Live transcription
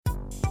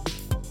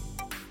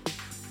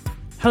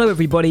Hello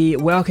everybody,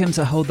 welcome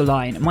to Hold the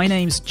Line. My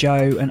name's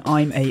Joe and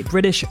I'm a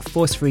British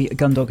force-free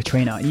gun dog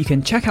trainer. You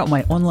can check out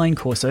my online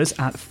courses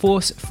at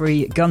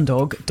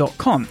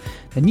forcefreegundog.com.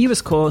 The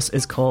newest course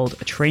is called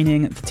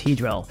Training the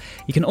T-Drill.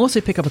 You can also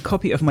pick up a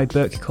copy of my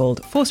book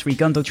called Force Free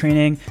Gun Dog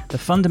Training, The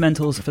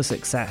Fundamentals for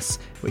Success,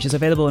 which is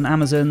available on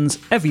Amazon's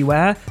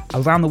everywhere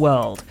around the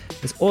world.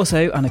 There's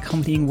also an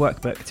accompanying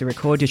workbook to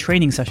record your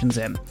training sessions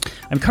in.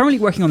 I'm currently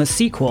working on a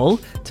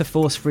sequel to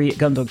Force Free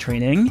Gun Dog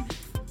Training,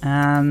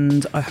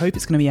 and I hope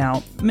it's going to be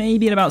out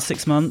maybe in about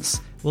 6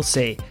 months. We'll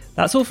see.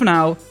 That's all for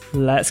now.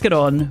 Let's get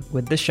on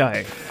with the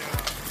show.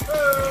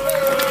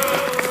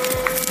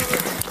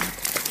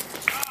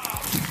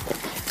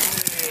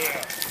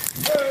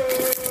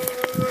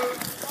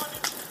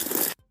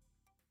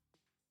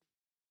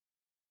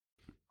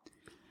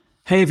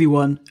 Hey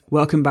everyone,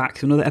 welcome back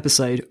to another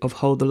episode of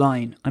Hold the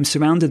Line. I'm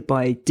surrounded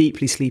by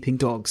deeply sleeping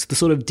dogs, the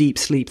sort of deep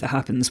sleep that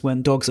happens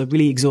when dogs are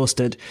really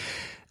exhausted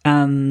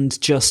and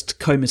just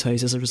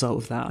comatose as a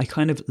result of that. I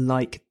kind of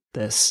like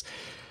this.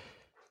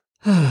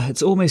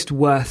 It's almost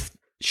worth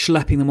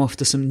schlepping them off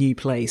to some new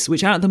place,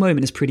 which at the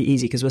moment is pretty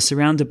easy because we're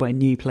surrounded by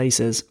new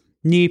places.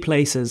 New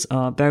places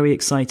are very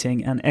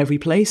exciting, and every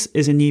place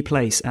is a new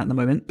place at the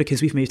moment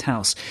because we've moved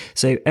house.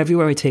 So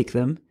everywhere I take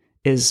them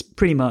is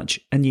pretty much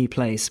a new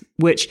place,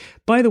 which,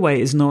 by the way,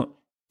 is not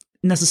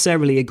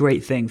necessarily a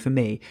great thing for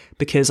me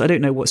because I don't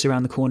know what's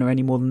around the corner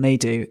any more than they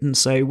do. And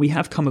so we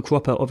have come a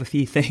cropper of a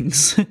few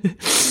things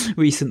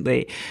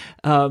recently,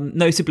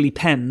 notably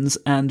pens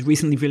and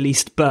recently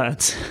released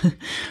birds.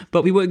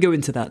 But we won't go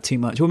into that too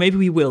much, or maybe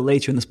we will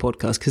later in this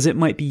podcast because it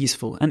might be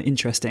useful and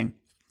interesting.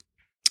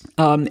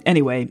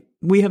 Anyway,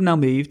 we have now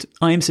moved.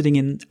 I am sitting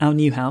in our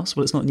new house.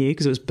 Well, it's not new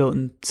because it was built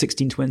in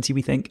 1620,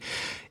 we think.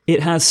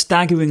 It has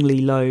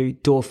staggeringly low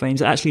door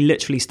frames, actually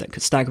literally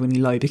staggeringly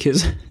low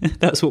because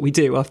that's what we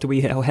do after we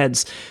hit our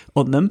heads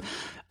on them.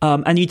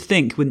 And you'd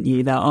think, wouldn't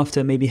you, that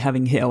after maybe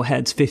having hit our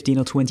heads 15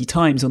 or 20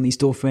 times on these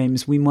door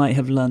frames, we might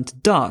have learned to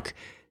duck.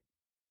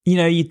 You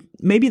know,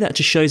 maybe that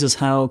just shows us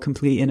how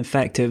completely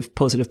ineffective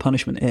positive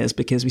punishment is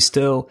because we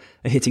still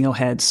are hitting our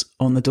heads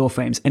on the door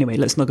frames. Anyway,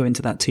 let's not go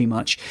into that too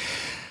much.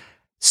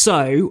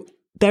 So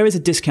there is a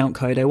discount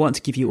code I want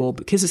to give you all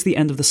because it's the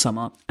end of the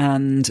summer.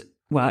 And,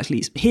 well,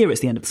 actually, here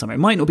it's the end of the summer. It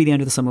might not be the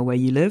end of the summer where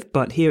you live,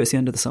 but here it's the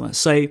end of the summer.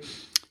 So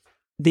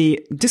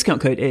the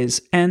discount code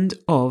is end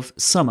of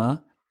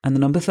summer and the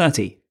number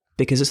 30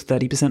 because it's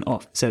 30%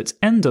 off. So it's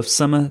end of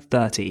summer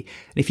 30. And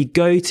if you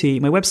go to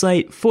my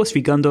website,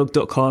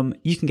 forcefreegundog.com,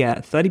 you can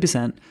get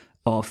 30%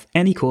 off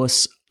any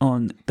course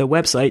on the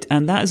website.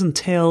 And that is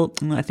until,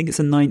 I think it's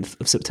the 9th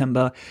of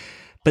September.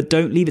 But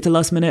don't leave it to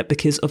last minute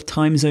because of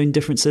time zone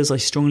differences. I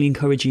strongly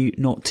encourage you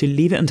not to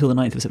leave it until the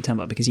 9th of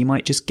September because you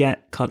might just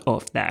get cut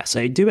off there.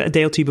 So do it a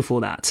day or two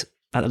before that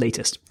at the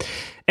latest.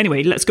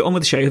 Anyway, let's get on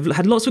with the show. I've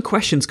had lots of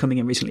questions coming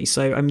in recently,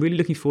 so I'm really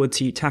looking forward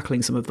to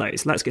tackling some of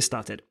those. Let's get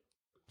started.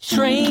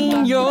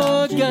 Train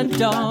your gun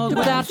dog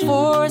without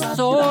force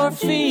or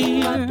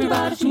fear.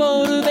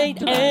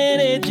 Motivate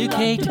and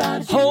educate.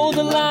 Hold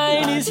the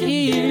line is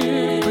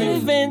here.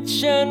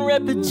 Prevention,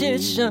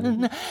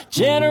 repetition,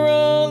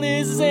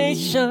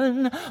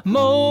 generalization,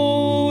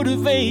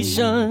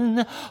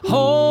 motivation.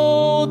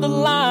 Hold the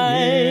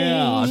line.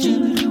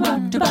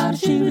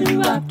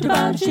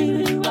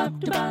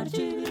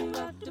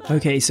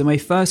 Okay, so my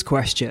first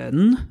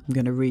question I'm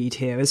going to read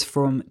here is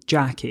from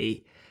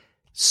Jackie.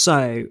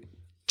 So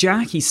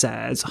Jackie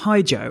says,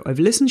 "Hi Joe, I've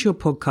listened to your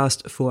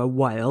podcast for a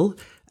while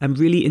and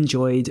really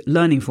enjoyed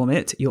learning from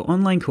it, your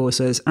online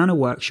courses and a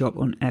workshop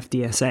on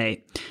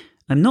FDSA.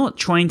 I'm not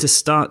trying to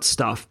start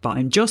stuff, but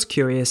I'm just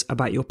curious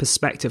about your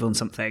perspective on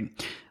something.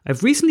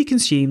 I've recently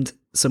consumed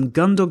some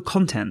gun dog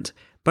content,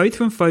 both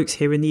from folks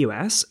here in the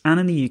US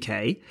and in the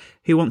UK,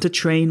 who want to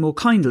train more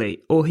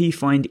kindly or who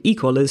find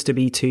e-collars to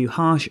be too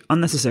harsh,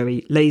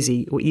 unnecessary,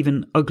 lazy, or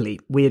even ugly,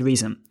 weird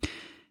reason.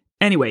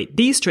 Anyway,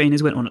 these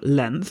trainers went on at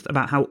length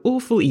about how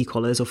awful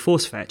e-collars or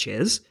force fetch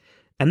is,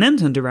 and then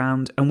turned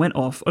around and went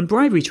off on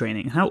bribery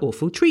training and how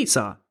awful treats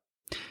are.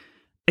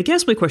 I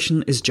guess my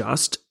question is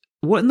just,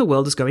 what in the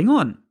world is going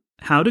on?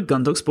 How did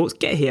gun dog sports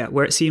get here,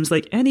 where it seems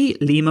like any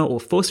lemur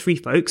or force-free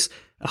folks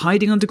are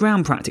hiding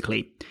underground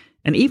practically?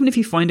 And even if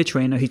you find a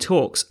trainer who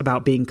talks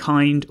about being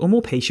kind or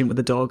more patient with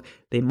the dog,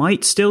 they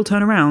might still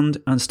turn around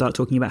and start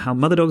talking about how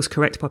mother dogs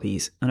correct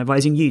puppies and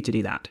advising you to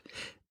do that.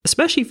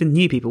 Especially for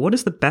new people, what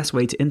is the best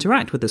way to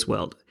interact with this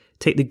world?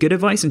 Take the good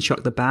advice and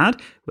chuck the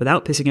bad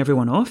without pissing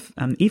everyone off,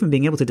 and even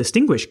being able to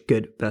distinguish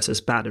good versus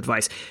bad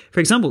advice. For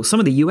example, some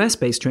of the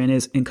US-based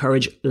trainers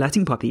encourage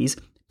letting puppies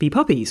be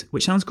puppies,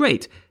 which sounds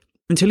great,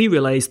 until you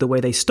realize the way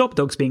they stop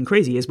dogs being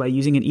crazy is by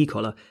using an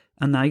e-collar,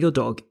 and now your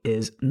dog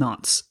is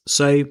nuts.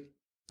 So,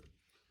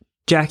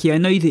 Jackie, I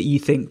know that you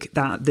think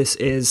that this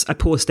is a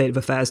poor state of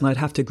affairs, and I'd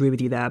have to agree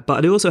with you there,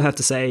 but I also have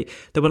to say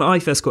that when I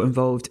first got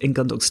involved in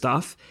gun dog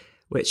stuff,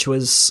 which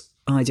was,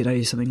 I don't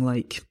know, something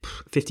like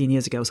 15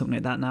 years ago or something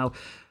like that now,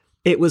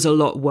 it was a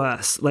lot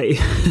worse. Like,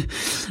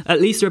 at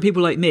least there are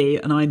people like me,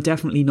 and I'm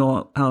definitely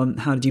not,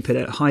 how did you put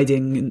it,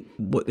 hiding in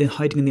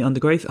the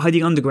undergrowth,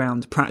 hiding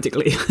underground,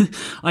 practically.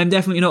 I'm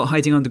definitely not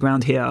hiding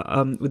underground here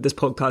with this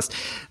podcast.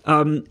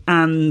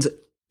 And,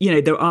 you know,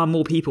 there are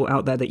more people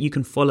out there that you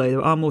can follow.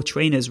 There are more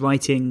trainers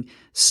writing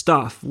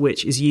stuff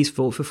which is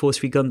useful for Force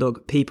Free Gun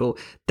Dog people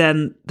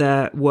than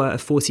there were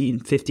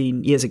 14,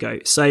 15 years ago.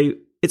 So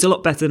it's a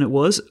lot better than it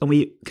was, and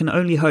we can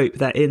only hope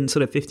that in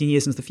sort of 15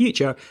 years into the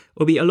future,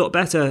 it'll be a lot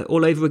better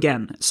all over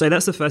again. So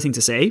that's the first thing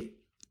to say.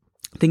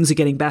 Things are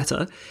getting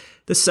better.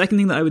 The second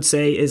thing that I would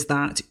say is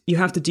that you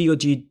have to do your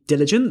due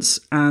diligence,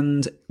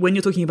 and when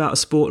you're talking about a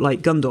sport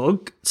like gun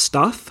dog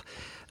stuff,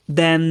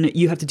 then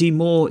you have to do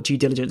more due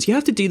diligence. You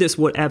have to do this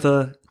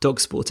whatever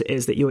dog sport it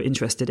is that you're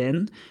interested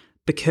in,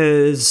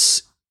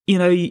 because, you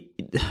know,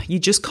 you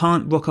just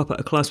can't rock up at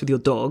a class with your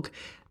dog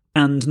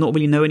and not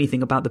really know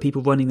anything about the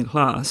people running the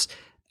class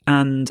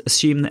and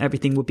assume that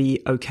everything will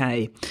be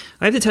okay.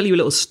 I have to tell you a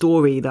little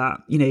story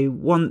that, you know,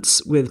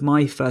 once with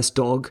my first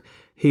dog,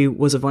 who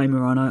was a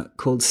Weimaraner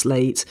called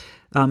Slate,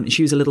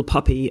 she was a little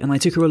puppy, and I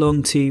took her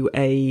along to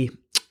a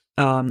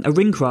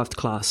ringcraft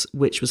class,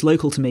 which was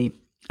local to me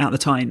at the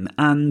time.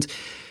 And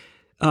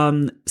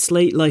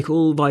Slate, like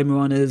all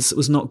Weimaraners,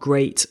 was not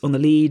great on the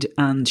lead,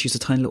 and she was a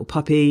tiny little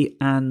puppy,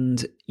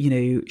 and, you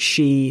know,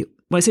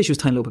 when I say she was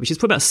a tiny little puppy, she was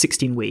probably about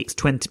 16 weeks,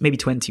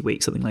 20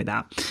 weeks, something like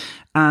that.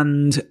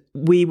 And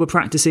we were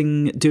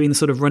practicing doing the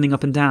sort of running the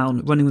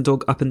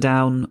dog up and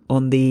down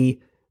on the,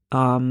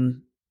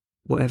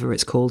 whatever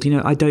it's called. You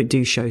know, I don't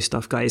do show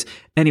stuff, guys.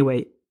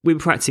 Anyway, we were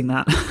practicing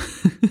that.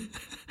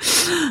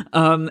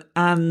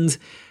 And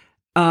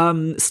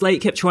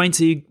Slate kept trying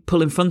to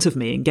pull in front of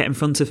me and get in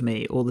front of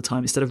me all the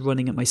time instead of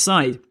running at my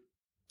side.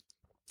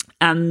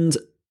 And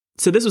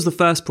so this was the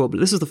first problem.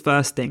 This was the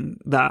first thing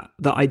that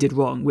I did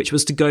wrong, which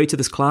was to go to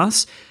this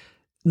class,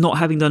 not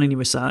having done any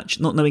research,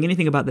 not knowing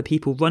anything about the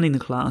people running the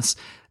class,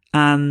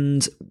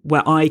 and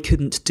where I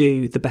couldn't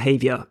do the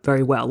behavior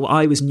very well. Well,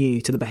 I was new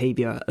to the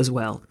behavior as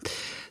well.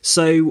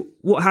 So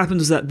what happened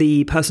was that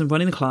the person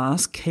running the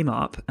class came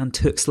up and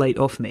took Slate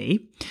off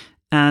me.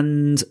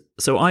 And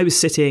so I was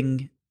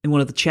sitting in one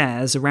of the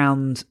chairs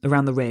around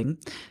the ring,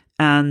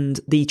 and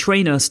the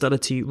trainer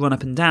started to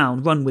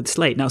run with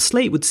Slate. Now,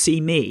 Slate would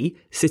see me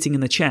sitting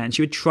in the chair, and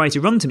she would try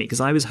to run to me because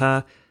I was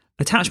her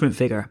attachment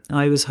figure.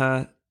 I was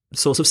her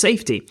source of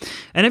safety.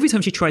 And every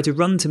time she tried to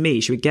run to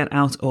me, she would get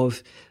out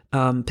of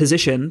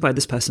position by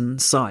this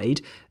person's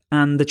side,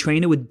 and the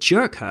trainer would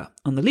jerk her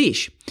on the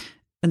leash.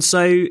 And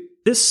so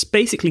this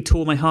basically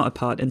tore my heart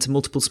apart into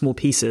multiple small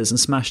pieces and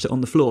smashed it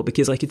on the floor,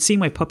 because I could see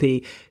my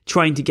puppy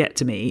trying to get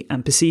to me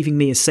and perceiving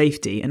me as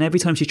safety. And every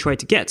time she tried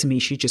to get to me,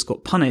 she just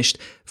got punished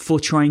for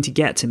trying to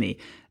get to me.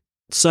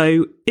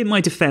 So in my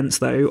defense,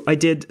 though, I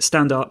did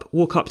stand up,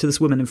 walk up to this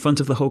woman in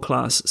front of the whole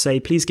class, say,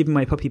 please give me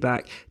my puppy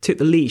back, took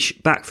the leash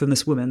back from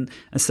this woman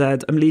and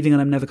said, I'm leaving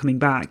and I'm never coming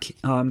back.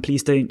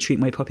 Please don't treat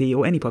my puppy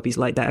or any puppies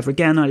like that ever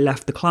again. I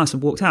left the class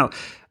and walked out.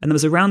 And there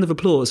was a round of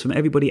applause from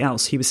everybody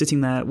else who was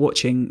sitting there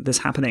watching this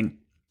happening,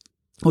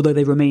 although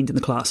they remained in the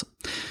class.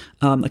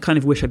 I kind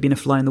of wish I'd been a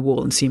fly on the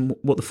wall and seen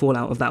what the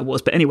fallout of that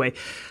was. But anyway,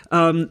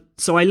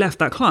 so I left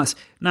that class.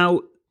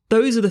 Now,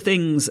 those are the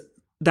things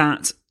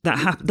that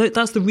happened.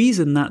 That's the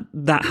reason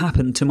that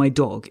happened to my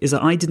dog, is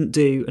that I didn't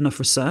do enough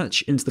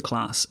research into the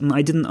class, and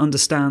I didn't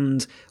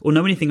understand or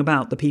know anything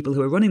about the people who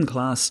were running the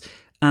class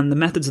and the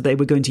methods that they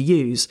were going to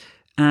use.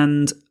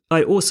 And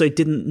I also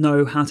didn't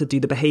know how to do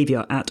the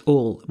behavior at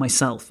all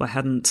myself. I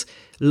hadn't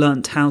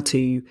learnt how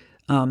to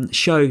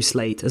show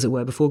Slate, as it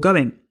were, before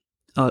going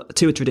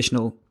to a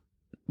traditional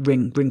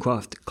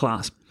ringcraft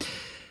class.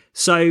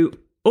 So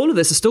all of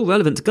this is still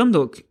relevant to gun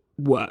dog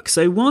work.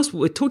 So whilst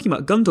we're talking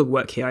about gun dog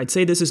work here, I'd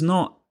say this is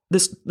not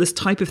this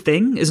type of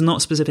thing is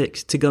not specific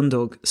to gun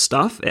dog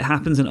stuff. It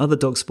happens in other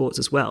dog sports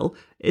as well.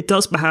 It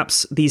does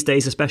perhaps these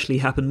days especially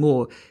happen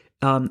more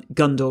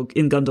gun dog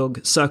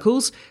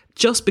circles,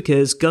 just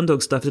because gun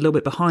dog stuff is a little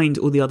bit behind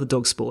all the other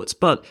dog sports.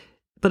 But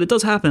it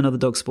does happen in other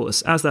dog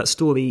sports, as that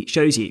story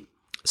shows you.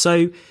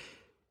 So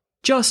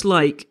just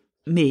like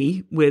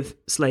me with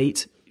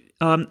Slate,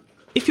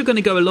 if you're going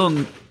to go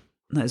along,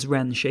 there's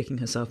Ren shaking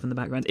herself in the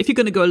background. If you're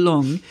going to go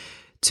along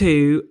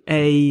to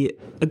a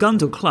gun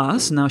dog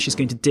class, now she's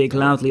going to dig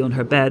loudly on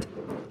her bed.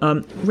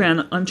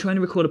 Ren, I'm trying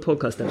to record a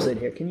podcast episode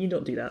here. Can you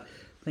not do that?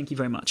 Thank you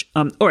very much.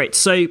 All right,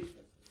 so if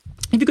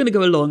you're going to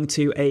go along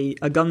to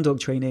a gun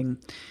dog training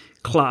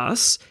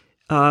class,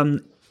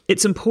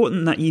 it's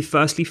important that you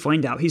firstly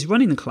find out who's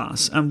running the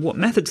class and what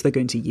methods they're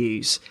going to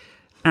use.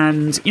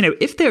 And, you know,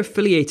 if they're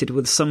affiliated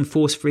with some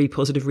force-free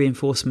positive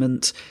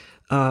reinforcement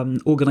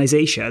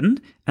organization,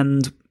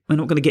 and we're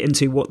not going to get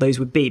into what those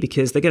would be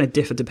because they're going to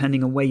differ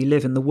depending on where you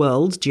live in the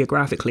world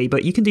geographically,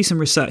 but you can do some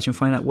research and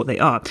find out what they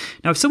are.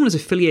 Now, if someone is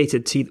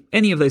affiliated to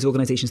any of those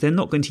organizations, they're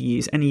not going to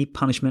use any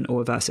punishment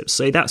or aversives.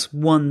 So that's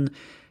one,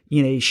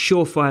 you know,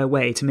 surefire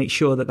way to make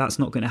sure that that's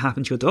not going to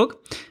happen to your dog.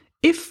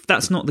 If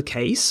that's not the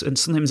case, and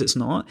sometimes it's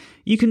not,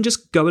 you can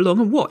just go along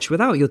and watch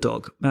without your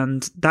dog.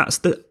 And that's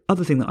the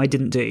other thing that I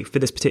didn't do for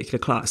this particular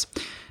class.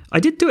 I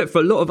did do it for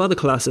a lot of other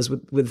classes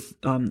with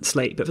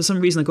Slate, but for some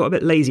reason I got a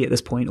bit lazy at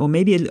this point, or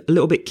maybe a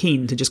little bit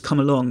keen to just come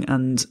along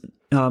and,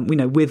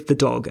 with the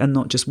dog and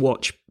not just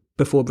watch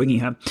before bringing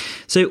her.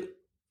 So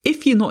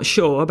if you're not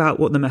sure about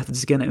what the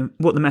methods are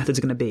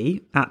going to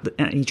be at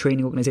any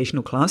training organisation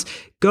or class,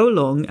 go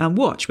along and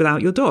watch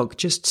without your dog.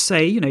 Just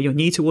say, you're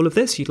new to all of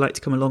this, you'd like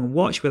to come along and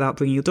watch without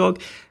bringing your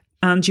dog.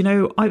 And,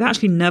 I've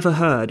actually never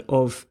heard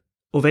of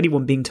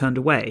anyone being turned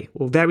away,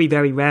 or very,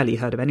 very rarely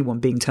heard of anyone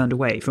being turned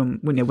away from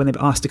when they've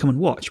asked to come and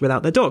watch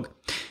without their dog.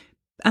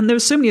 And there are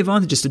so many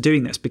advantages to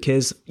doing this,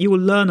 because you will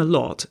learn a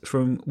lot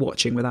from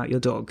watching without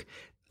your dog,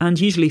 and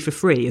usually for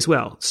free as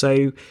well.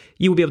 So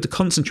you will be able to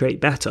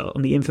concentrate better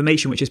on the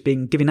information which is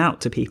being given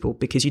out to people,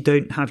 because you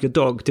don't have your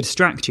dog to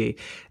distract you.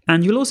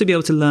 And you'll also be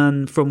able to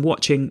learn from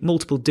watching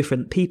multiple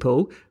different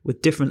people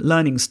with different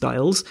learning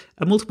styles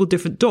and multiple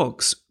different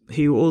dogs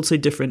who are also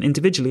different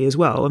individually as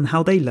well, and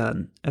how they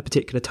learn a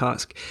particular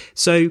task.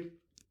 So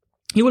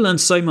you will learn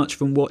so much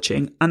from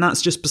watching, and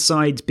that's just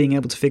besides being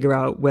able to figure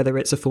out whether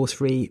it's a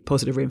force-free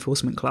positive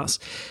reinforcement class.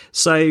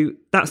 So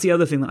that's the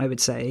other thing that I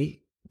would say,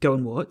 go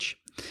and watch.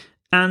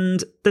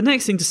 And the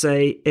next thing to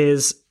say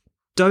is,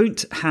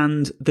 don't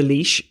hand the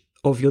leash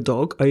of your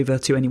dog over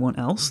to anyone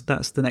else.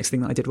 That's the next thing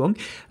that I did wrong.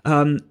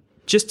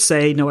 Just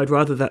say, no, I'd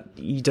rather that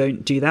you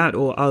don't do that,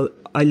 or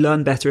I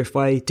learn better if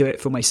I do it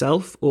for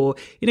myself, or,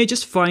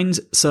 just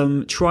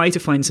try to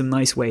find some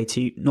nice way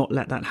to not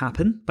let that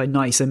happen. By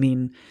nice, I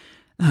mean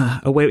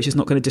a way which is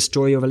not going to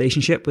destroy your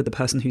relationship with the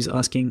person who's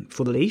asking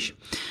for the leash.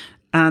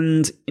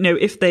 And,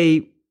 if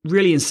they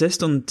really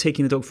insist on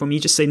taking the dog from you,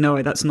 just say,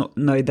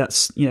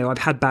 I've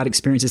had bad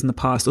experiences in the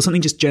past, or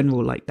something just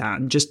general like that,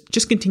 and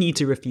just continue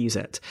to refuse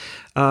it.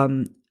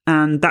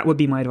 And that would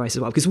be my advice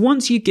as well, because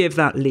once you give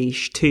that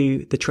leash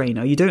to the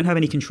trainer, you don't have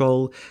any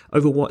control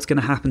over what's going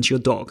to happen to your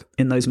dog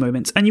in those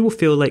moments. And you will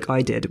feel like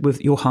I did,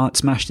 with your heart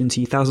smashed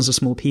into thousands of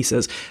small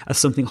pieces as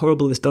something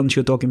horrible is done to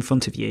your dog in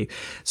front of you.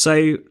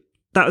 So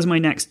that was my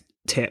next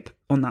tip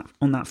on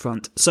that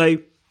front. So,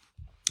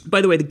 by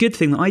the way, the good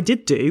thing that I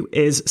did do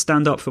is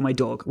stand up for my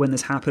dog when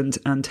this happened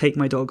and take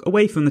my dog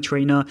away from the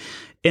trainer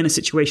in a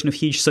situation of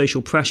huge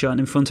social pressure and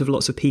in front of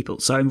lots of people.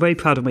 So I'm very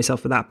proud of myself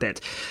for that bit,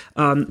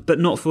 but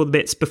not for the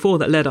bits before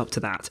that led up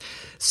to that.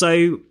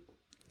 So,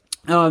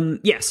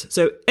 yes.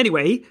 So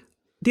anyway,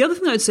 the other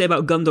thing I'd say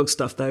about gun dog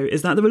stuff, though,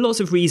 is that there are lots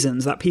of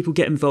reasons that people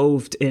get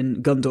involved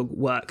in gun dog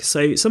work.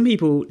 So some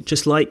people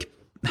just like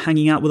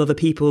hanging out with other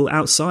people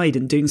outside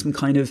and doing some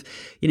kind of,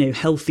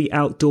 healthy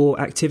outdoor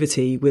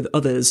activity with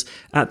others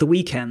at the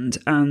weekend.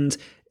 And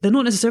they're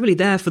not necessarily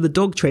there for the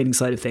dog training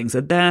side of things.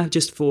 They're there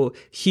just for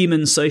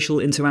human social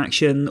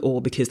interaction,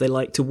 or because they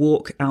like to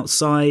walk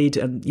outside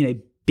and,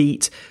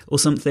 beat or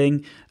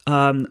something.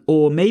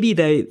 Or maybe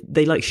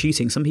they like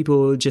shooting. Some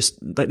people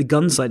just like the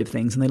gun side of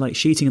things and they like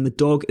shooting, and the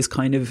dog is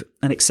kind of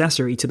an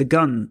accessory to the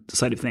gun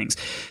side of things.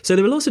 So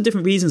there are lots of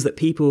different reasons that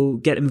people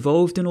get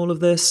involved in all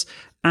of this.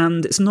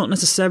 And it's not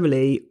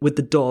necessarily with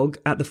the dog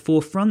at the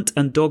forefront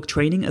and dog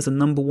training as a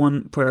number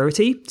one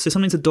priority. So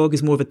sometimes the dog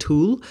is more of a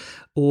tool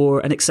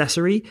or an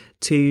accessory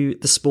to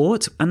the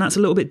sport. And that's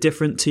a little bit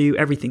different to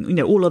everything,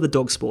 all other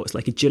dog sports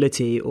like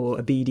agility or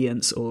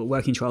obedience or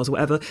working trials or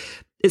whatever.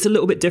 It's a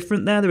little bit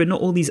different there. There are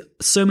not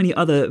so many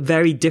other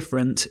very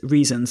different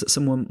reasons that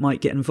someone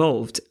might get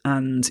involved.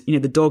 And,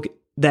 the dog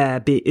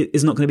there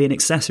is not going to be an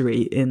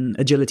accessory in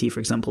agility, for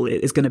example.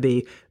 It is going to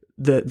be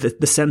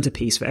the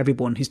centerpiece for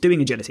everyone who's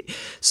doing agility.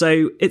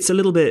 So it's a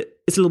little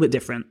bit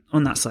different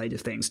on that side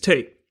of things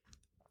too.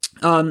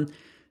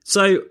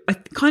 So I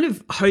kind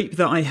of hope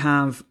that I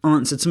have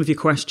answered some of your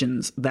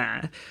questions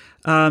there.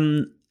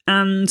 And,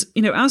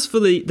 as for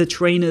the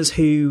trainers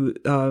who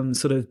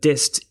sort of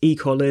dissed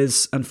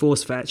e-collars and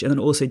force fetch, and then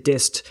also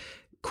dissed,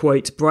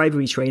 quote,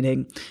 bribery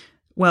training,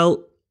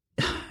 well,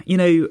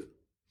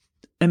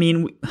 I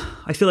mean,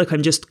 I feel like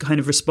I'm just kind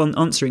of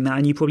answering that,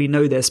 and you probably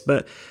know this,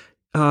 but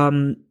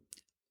on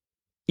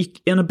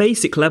a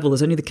basic level,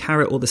 there's only the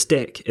carrot or the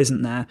stick,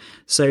 isn't there?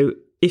 So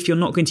if you're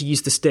not going to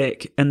use the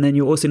stick, and then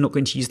you're also not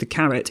going to use the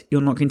carrot,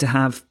 you're not going to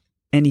have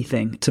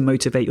anything to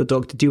motivate your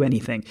dog to do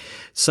anything.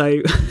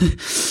 So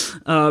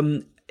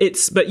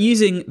but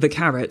using the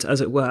carrot,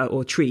 as it were,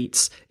 or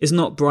treats, is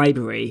not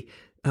bribery.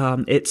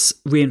 It's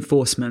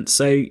reinforcement.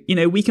 So,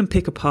 we can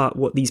pick apart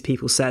what these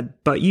people said,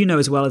 but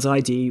as well as I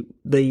do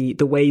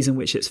the ways in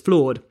which it's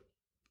flawed.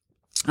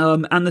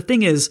 And the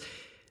thing is,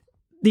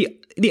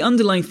 the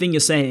underlying thing you're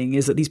saying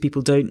is that these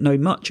people don't know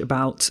much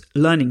about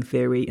learning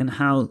theory and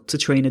how to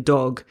train a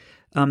dog,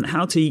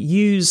 how to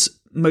use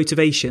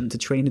motivation to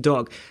train a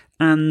dog.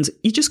 And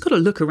you just got to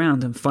look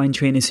around and find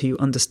trainers who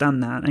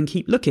understand that, and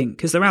keep looking,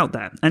 because they're out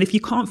there. And if you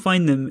can't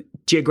find them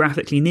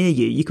geographically near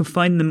you, you can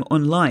find them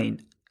online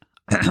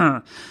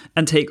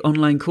and take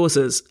online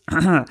courses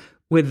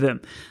with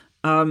them.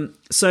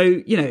 So,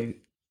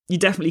 you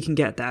definitely can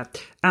get there.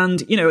 And,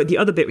 the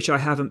other bit which I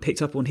haven't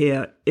picked up on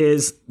here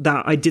is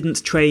that I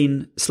didn't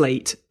train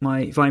Slate,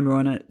 my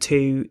Weimaraner,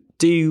 to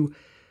do,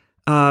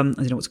 I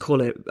don't know what to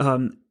call it,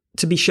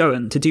 to be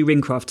shown to do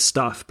Ringcraft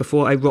stuff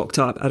before I rocked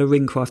up at a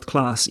Ringcraft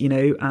class,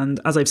 and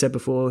as I've said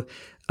before,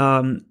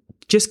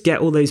 just get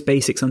all those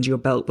basics under your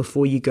belt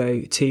before you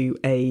go to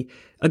a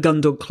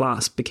gun dog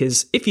class,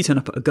 because if you turn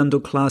up at a gun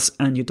dog class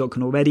and your dog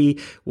can already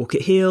walk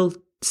at heel,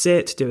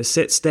 sit, do a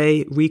sit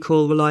stay,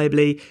 recall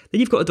reliably, then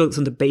you've got a dog that's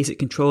under basic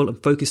control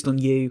and focused on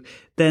you,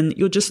 then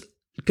you're just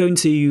going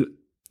to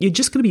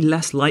be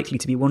less likely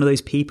to be one of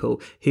those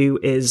people who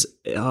is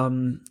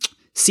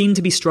seen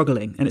to be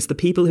struggling. And it's the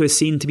people who are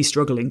seen to be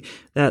struggling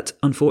that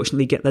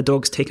unfortunately get their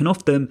dogs taken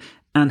off them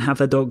and have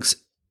their dogs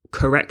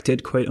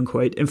corrected, quote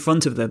unquote, in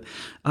front of them.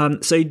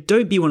 So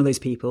don't be one of those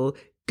people.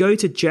 Go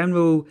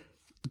to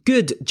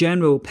good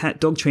general pet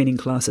dog training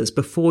classes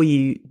before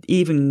you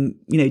even,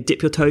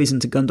 dip your toes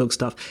into gun dog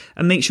stuff,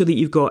 and make sure that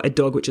you've got a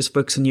dog which is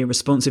focused on you and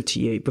responsive to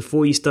you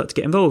before you start to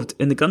get involved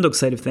in the gun dog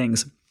side of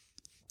things.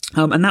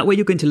 And that way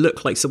you're going to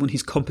look like someone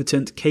who's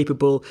competent,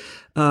 capable,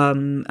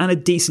 and a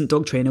decent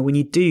dog trainer when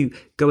you do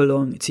go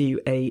along to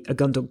a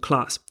gun dog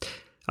class.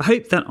 I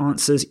hope that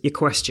answers your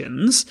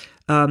questions.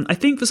 I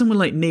think for someone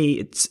like me,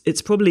 it's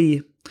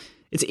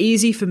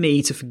easy for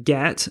me to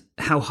forget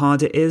how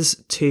hard it is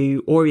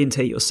to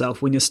orientate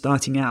yourself when you're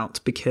starting out,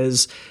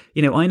 because,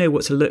 I know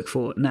what to look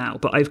for now,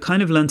 but I've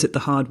kind of learnt it the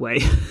hard way.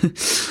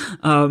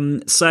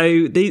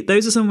 So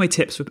those are some of my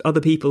tips for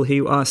other people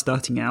who are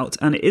starting out,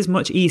 and it is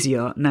much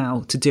easier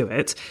now to do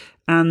it.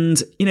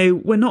 And,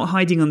 we're not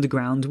hiding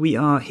underground, we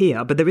are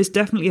here, but there is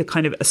definitely a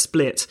kind of a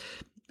split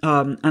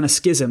and a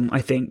schism,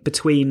 I think,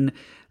 between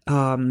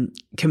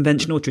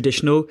conventional,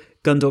 traditional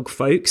gun dog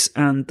folks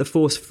and the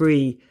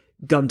force-free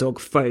gun dog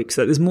folks.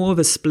 That there's more of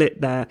a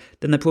split there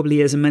than there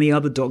probably is in many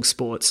other dog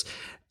sports.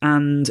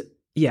 And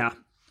yeah,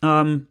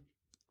 I'm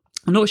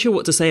not sure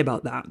what to say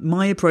about that.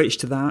 My approach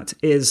to that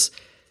is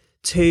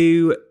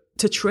to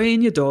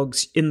train your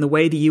dogs in the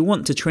way that you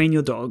want to train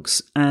your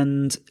dogs,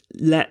 and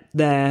let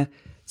their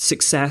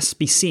success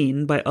be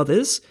seen by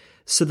others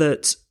so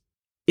that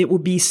it will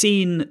be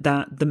seen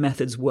that the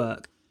methods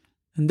work.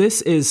 And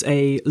this is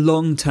a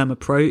long-term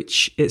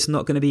approach. It's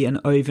not going to be an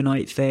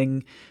overnight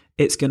thing.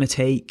 It's going to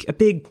take a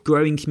big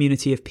growing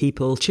community of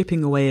people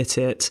chipping away at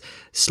it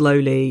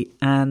slowly,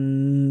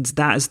 and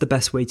that is the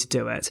best way to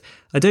do it.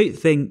 I don't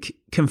think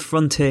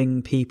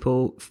confronting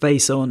people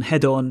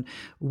head on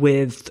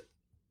with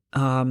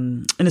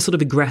in a sort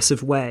of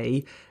aggressive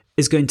way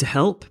is going to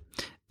help.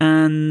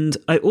 And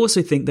I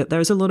also think that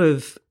there's a lot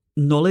of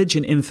knowledge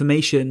and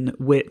information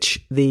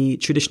which the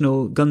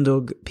traditional gun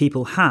dog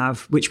people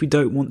have, which we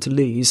don't want to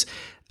lose.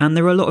 And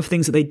there are a lot of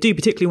things that they do,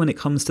 particularly when it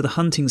comes to the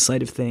hunting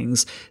side of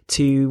things,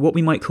 to what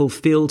we might call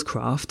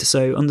fieldcraft.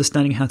 So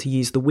understanding how to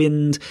use the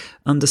wind,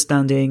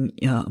 understanding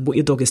what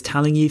your dog is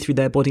telling you through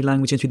their body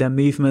language and through their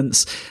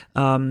movements,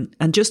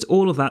 and just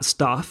all of that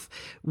stuff,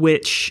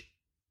 which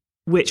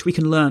we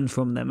can learn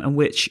from them, and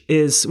which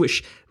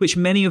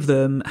many of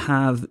them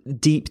have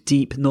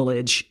deep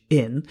knowledge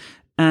in.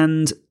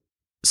 And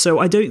so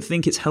I don't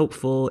think it's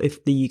helpful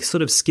if the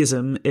sort of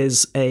schism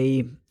is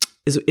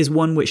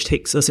one which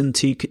takes us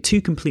into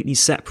two completely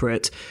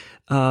separate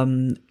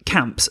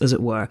camps, as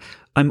it were.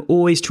 I'm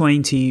always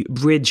trying to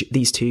bridge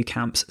these two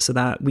camps so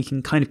that we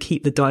can kind of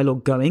keep the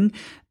dialogue going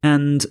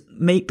and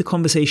make the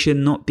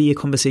conversation not be a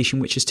conversation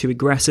which is too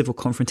aggressive or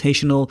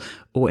confrontational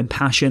or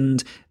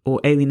impassioned or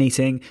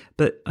alienating,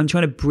 but I'm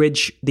trying to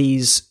bridge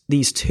these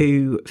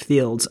two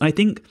fields. I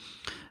think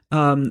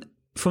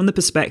from the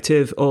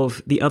perspective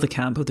of the other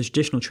camp, of the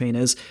traditional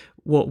trainers,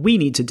 what we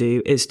need to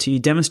do is to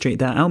demonstrate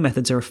that our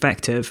methods are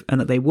effective and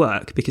that they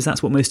work, because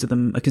that's what most of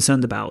them are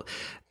concerned about.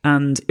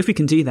 And if we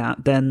can do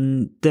that,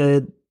 then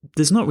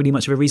there's not really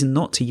much of a reason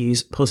not to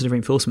use positive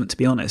reinforcement, to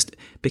be honest,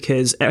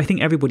 because I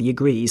think everybody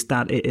agrees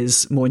that it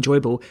is more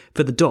enjoyable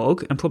for the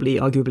dog and probably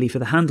arguably for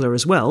the handler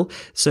as well.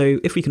 So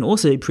if we can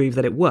also prove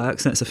that it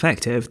works and it's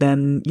effective,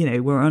 then,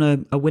 we're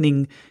on a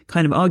winning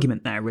kind of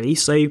argument there, really.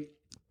 So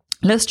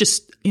let's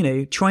just,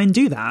 try and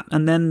do that.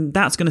 And then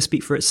that's going to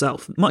speak for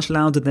itself, much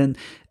louder than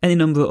any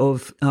number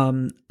of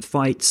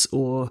fights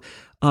or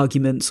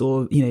arguments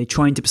or,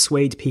 trying to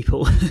persuade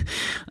people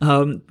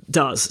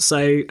does.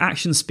 So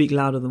actions speak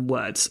louder than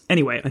words.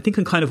 Anyway, I think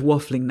I'm kind of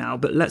waffling now,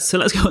 but let's go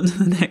on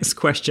to the next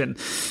question.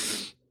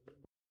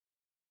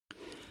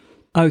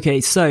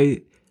 Okay, so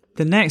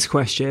the next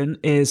question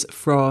is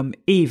from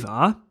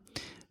Eva.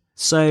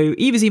 So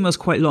Eva's email is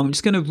quite long. I'm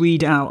just going to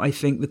read out, I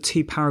think, the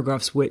two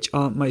paragraphs which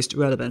are most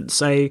relevant.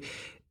 So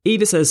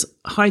Eva says,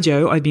 "Hi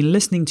Joe, I've been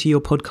listening to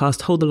your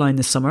podcast Hold the Line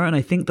this summer, and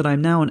I think that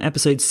I'm now on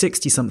episode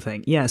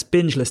 60-something. Yes,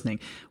 binge listening.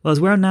 Well, as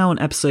we're now on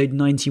episode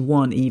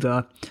 91,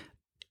 Eva,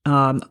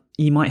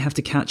 you might have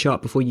to catch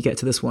up before you get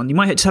to this one. You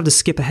might just have to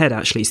skip ahead,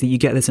 actually, so that you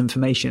get this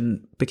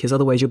information, because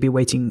otherwise you'll be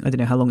waiting, I don't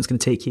know how long it's going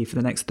to take you for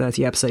the next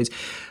 30 episodes.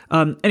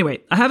 Anyway,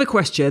 I have a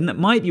question that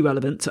might be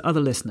relevant to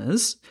other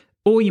listeners,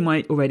 or you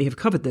might already have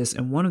covered this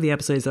in one of the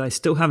episodes that I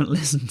still haven't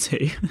listened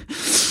to."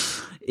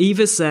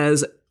 Eva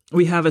says,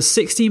 "We have a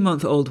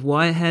 16-month-old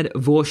wirehead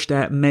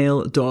Vorster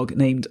male dog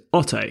named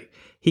Otto.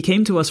 He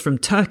came to us from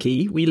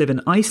Turkey, we live in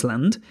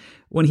Iceland,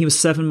 when he was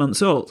 7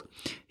 months old.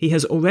 He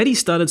has already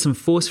started some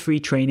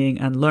force-free training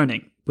and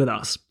learning. with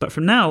us. But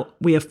from now,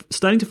 we are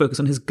starting to focus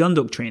on his gun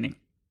dog training,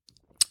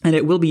 and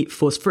it will be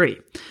force-free.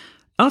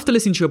 After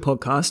listening to your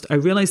podcast, I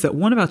realized that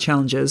one of our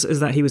challenges is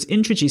that he was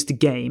introduced to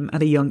game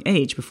at a young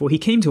age before he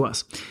came to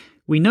us.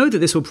 We know that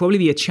this will probably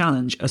be a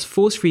challenge, as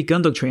force-free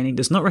gun dog training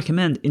does not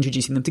recommend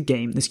introducing them to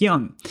game this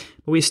young.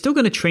 But we're still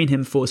going to train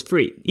him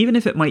force-free, even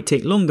if it might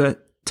take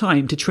longer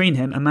time to train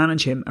him and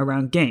manage him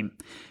around game.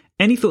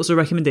 Any thoughts or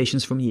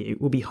recommendations from you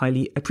will be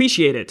highly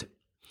appreciated.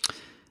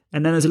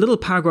 And then there's a little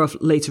paragraph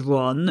later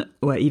on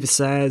where Eva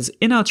says,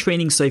 in our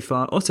training so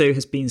far, Otto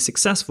has been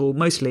successful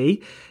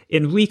mostly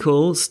in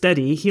recall,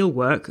 steady, heel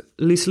work,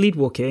 loose lead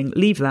walking,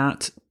 leave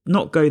that,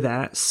 not go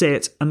there,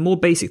 sit, and more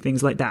basic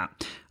things like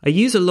that. I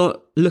use a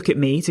lot look at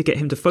me to get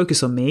him to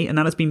focus on me, and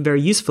that has been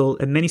very useful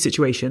in many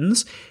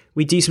situations.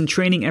 We do some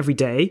training every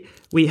day.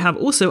 We have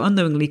also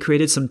unknowingly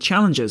created some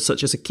challenges,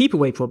 such as a keep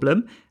away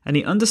problem, and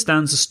he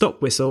understands the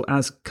stop whistle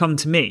as come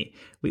to me.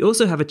 We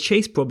also have a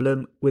chase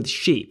problem with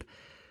sheep.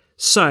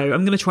 So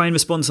I'm going to try and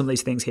respond to some of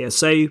these things here.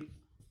 So,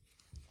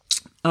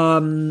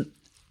 let's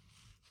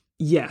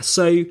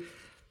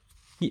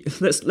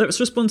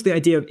respond to the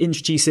idea of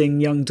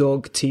introducing young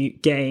dog to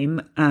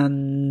game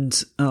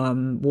and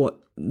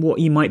what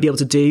you might be able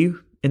to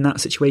do in that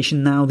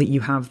situation now that you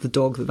have the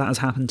dog that has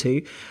happened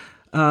to.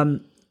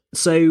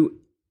 So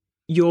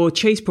your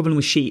chase problem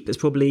with sheep is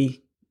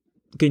probably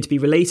going to be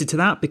related to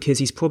that, because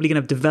he's probably going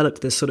to have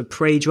developed this sort of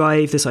prey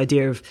drive, this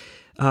idea of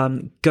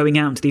going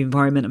out into the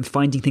environment and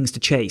finding things to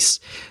chase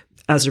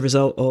as a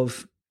result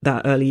of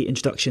that early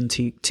introduction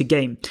to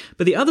game.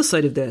 But the other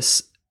side of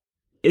this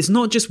is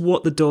not just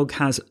what the dog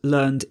has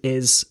learned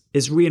is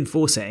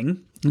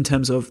reinforcing in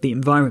terms of the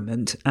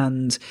environment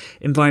and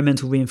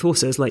environmental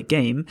reinforcers like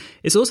game.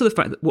 It's also the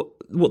fact that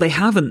what they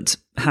haven't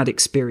had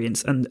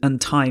experience and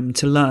time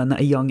to learn at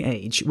a young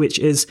age, which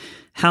is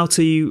how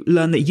to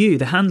learn that you,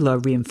 the handler, are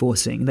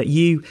reinforcing, that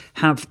you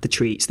have the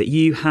treats, that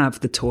you have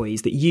the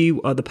toys, that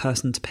you are the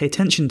person to pay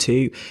attention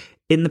to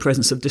in the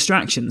presence of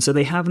distraction. So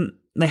they haven't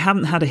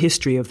had a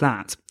history of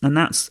that. And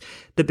that's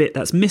the bit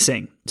that's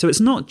missing. So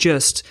it's not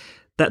just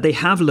that they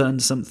have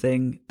learned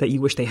something that you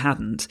wish they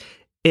hadn't.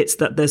 It's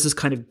that there's this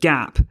kind of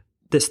gap,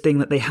 this thing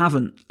that they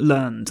haven't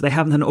learned. They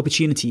haven't had an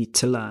opportunity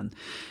to learn.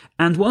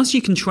 And whilst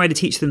you can try to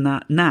teach them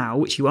that now,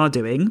 which you are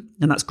doing,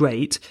 and that's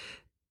great,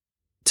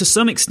 to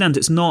some extent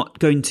it's not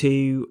going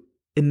to,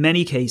 in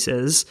many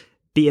cases,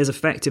 be as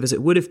effective as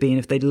it would have been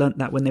if they'd learnt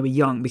that when they were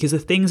young. Because the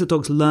things that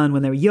dogs learn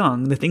when they were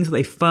young, the things that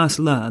they first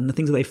learn,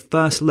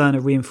 are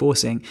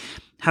reinforcing,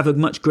 have a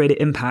much greater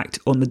impact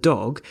on the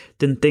dog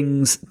than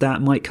things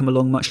that might come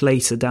along much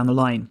later down the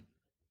line.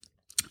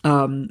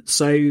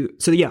 So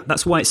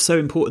that's why it's so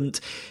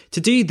important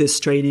to do this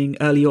training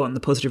early on, the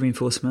positive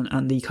reinforcement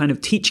and the kind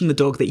of teaching the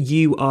dog that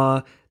you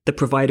are the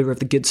provider of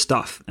the good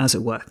stuff, as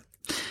it were,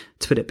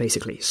 to put it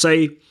basically.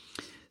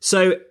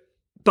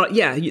 But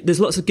yeah, there's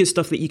lots of good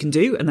stuff that you can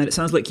do, and that it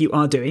sounds like you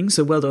are doing.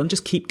 So well done.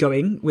 Just keep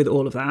going with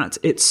all of that.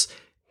 It's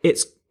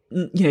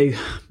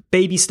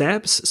baby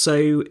steps.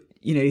 So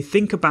don't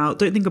think about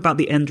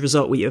the end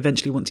result where you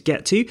eventually want to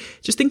get to.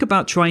 Just think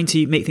about trying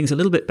to make things a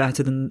little bit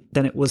better than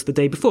it was the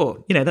day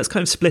before. That's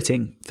kind of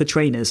splitting for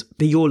trainers,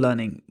 for your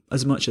learning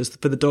as much as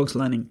for the dog's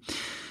learning.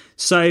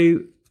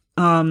 So,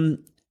 so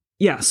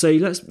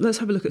let's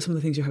have a look at some of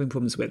the things you're having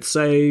problems with.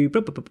 So,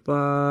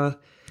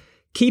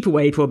 keep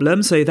away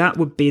problem. So that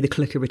would be the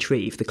clicker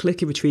retrieve. The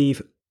clicker retrieve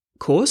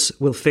course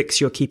will fix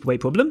your keep away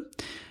problem.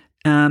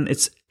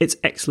 It's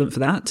excellent for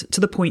that,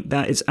 to the point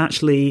that it's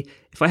actually,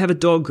 if I have a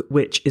dog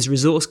which is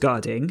resource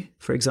guarding,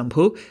 for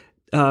example,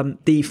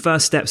 the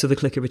first steps of the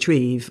clicker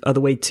retrieve are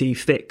the way to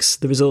fix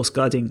the resource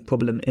guarding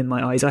problem in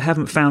my eyes. I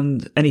haven't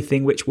found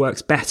anything which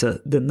works better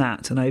than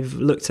that, and I've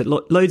looked at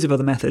loads of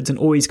other methods and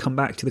always come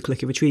back to the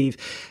clicker retrieve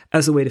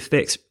as a way to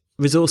fix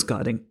resource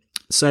guarding.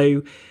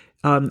 So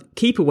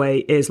keep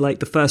away is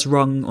like the first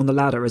rung on the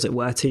ladder, as it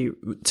were, to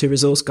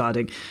resource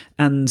guarding,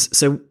 and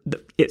so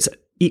it's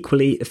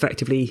equally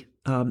effectively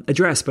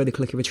addressed by the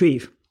clicker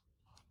retrieve.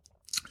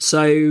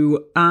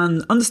 So,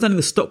 and understanding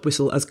the stop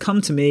whistle as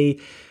come to me,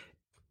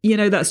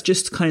 that's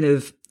just kind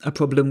of a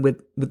problem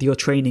with your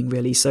training,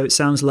 really. So it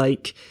sounds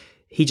like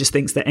he just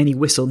thinks that any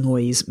whistle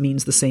noise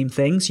means the same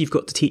thing. So you've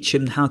got to teach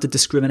him how to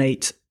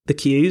discriminate the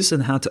cues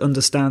and how to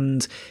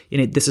understand,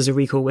 this is a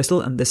recall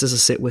whistle and this is a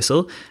sit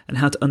whistle, and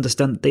how to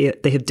understand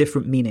that they have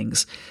different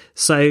meanings.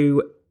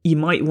 So you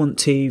might want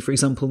to, for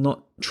example,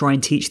 not try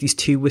and teach these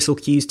two whistle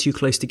cues too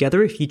close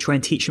together. If you try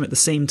and teach them at the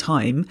same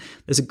time,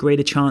 there's a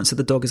greater chance that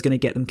the dog is going to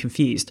get them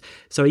confused.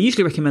 So I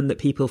usually recommend that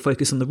people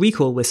focus on the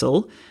recall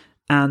whistle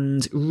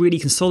and really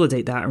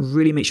consolidate that and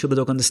really make sure the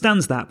dog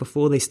understands that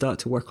before they start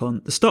to work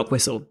on the stop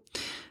whistle.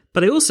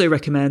 But I also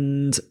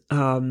recommend,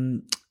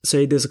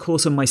 so there's a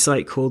course on my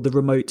site called the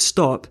Remote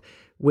Stop,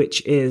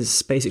 which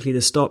is basically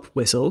the stop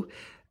whistle.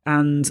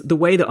 And the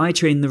way that I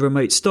train the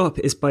remote stop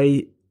is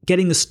by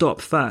getting the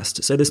stop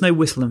first. So there's no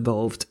whistle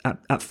involved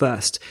at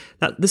first.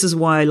 This is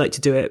why I like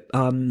to do it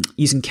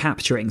using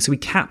capturing. So we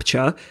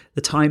capture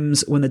the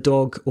times when the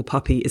dog or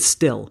puppy is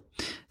still.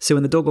 So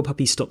when the dog or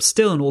puppy stops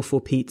still on all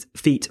 4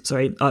 feet,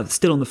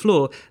 still on the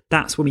floor,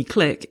 that's when we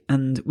click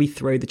and we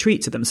throw the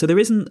treat to them. So there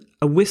isn't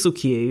a whistle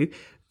cue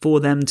for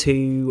them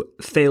to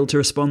fail to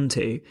respond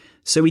to.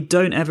 So we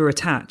don't ever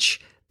attach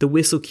the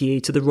whistle cue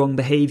to the wrong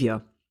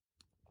behavior.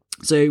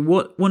 So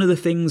one of the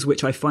things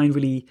which I find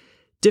really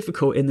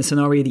difficult in the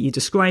scenario that you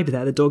described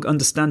there, the dog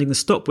understanding the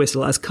stop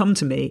whistle, has come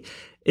to me,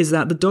 is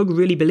that the dog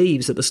really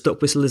believes that the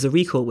stop whistle is a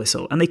recall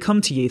whistle. And they come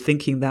to you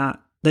thinking that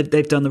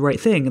they've done the right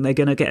thing and they're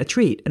going to get a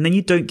treat. And then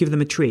you don't give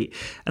them a treat.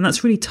 And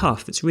that's really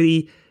tough. It's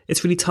really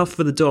tough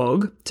for the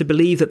dog to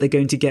believe that they're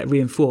going to get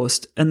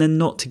reinforced and then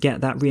not to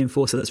get that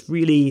reinforcer. That's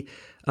really,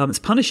 it's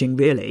punishing,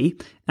 really.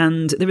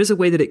 And there is a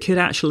way that it could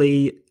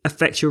actually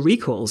affect your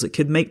recalls. It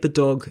could make the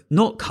dog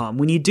not come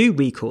when you do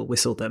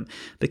whistle them,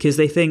 because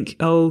they think,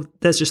 oh,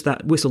 there's just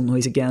that whistle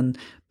noise again.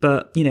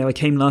 But, I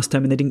came last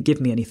time and they didn't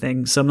give me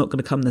anything, so I'm not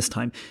going to come this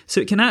time.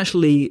 So it can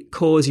actually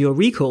cause your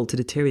recall to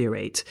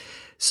deteriorate.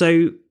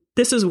 So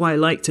this is why I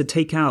like to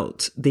take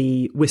out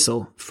the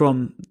whistle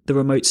from the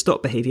remote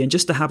stop behavior and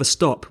just to have a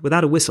stop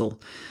without a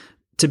whistle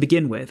to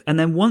begin with. And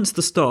then once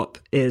the stop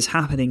is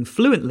happening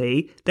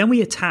fluently, then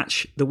we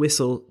attach the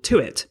whistle to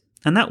it.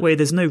 And that way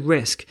there's no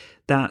risk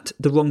that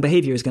the wrong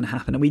behavior is going to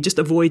happen. And we just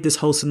avoid this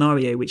whole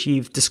scenario which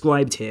you've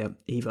described here,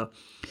 Eva.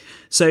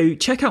 So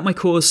check out my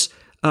course,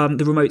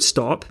 The Remote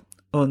Stop,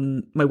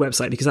 on my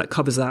website, because that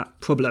covers that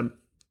problem.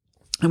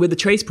 And with the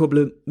chase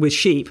problem with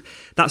sheep,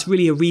 that's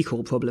really a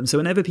recall problem. So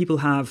whenever people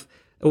have,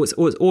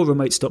 or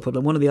remote stop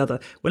problem, one or the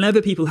other,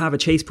 whenever people have a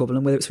chase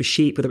problem, whether it's with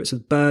sheep, whether it's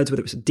with birds,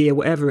 whether it's with deer,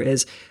 whatever it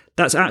is,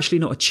 that's actually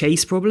not a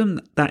chase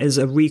problem. That is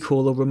a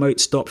recall or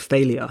remote stop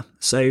failure.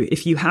 So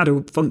if you had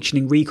a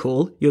functioning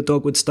recall, your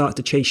dog would start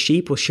to chase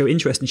sheep or show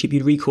interest in sheep,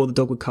 you'd recall, the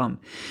dog would come.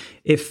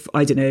 If,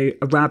 I don't know,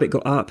 a rabbit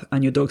got up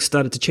and your dog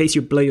started to chase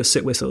you, blow your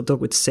sit whistle, the dog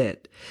would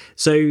sit.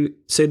 So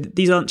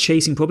these aren't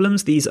chasing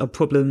problems. These are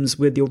problems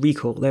with your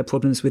recall. They're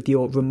problems with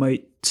your remote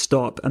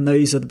stop. And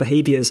those are the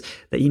behaviors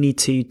that you need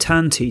to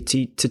turn to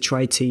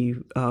try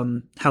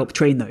to help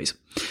train those.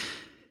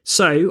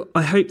 So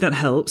I hope that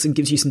helps and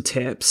gives you some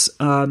tips.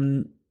 I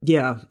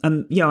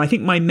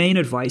think my main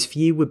advice for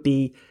you would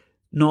be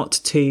not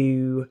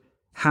to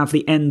have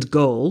the end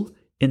goal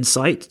in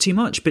sight too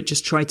much, but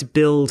just try to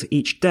build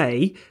each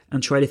day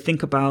and try to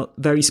think about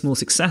very small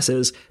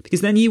successes, because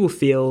then you will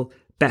feel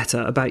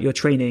better about your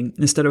training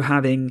instead of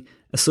having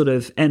a sort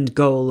of end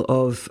goal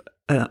of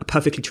a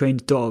perfectly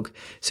trained dog.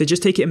 So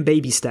just take it in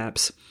baby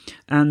steps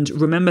and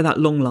remember that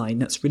long line.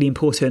 That's really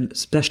important,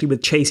 especially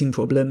with chasing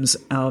problems.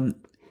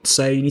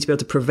 So you need to be able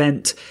to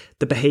prevent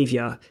the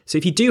behavior. So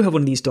if you do have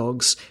one of these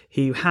dogs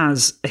who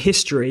has a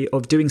history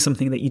of doing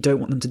something that you don't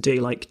want them to do,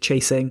 like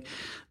chasing,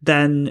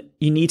 then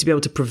you need to be able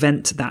to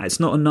prevent that.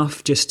 It's not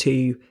enough just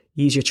to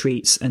use your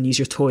treats and use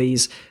your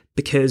toys,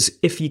 because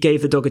if you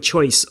gave the dog a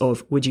choice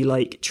of would you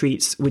like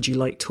treats, would you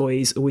like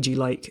toys, or would you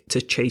like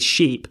to chase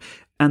sheep,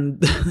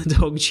 and the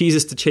dog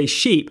chooses to chase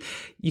sheep,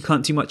 you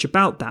can't do much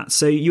about that.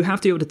 So you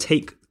have to be able to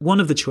take one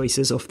of the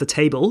choices off the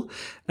table.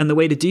 And the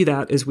way to do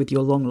that is with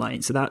your long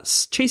line. So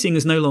that's chasing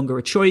is no longer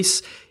a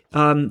choice.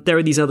 There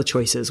are these other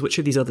choices. Which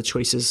of these other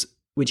choices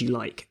would you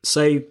like?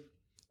 So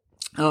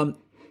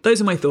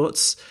those are my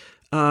thoughts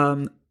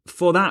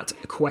for that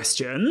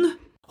question.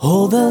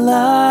 Hold the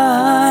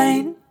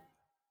line.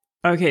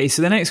 Okay,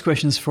 so the next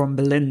question is from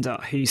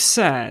Belinda, who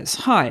says,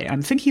 "Hi,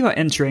 I'm thinking about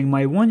entering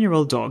my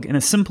 1-year-old dog in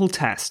a simple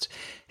test.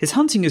 His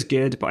hunting is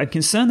good, but I'm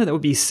concerned that there will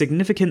be a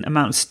significant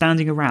amount of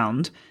standing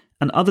around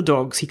and other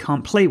dogs he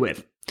can't play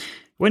with.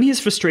 When he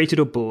is frustrated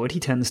or bored, he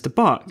tends to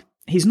bark.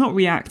 He's not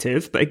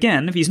reactive, but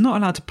again, if he's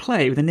not allowed to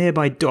play with a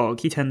nearby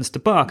dog, he tends to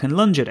bark and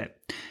lunge at it.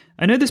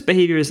 I know this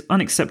behaviour is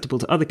unacceptable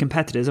to other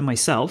competitors and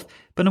myself,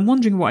 but I'm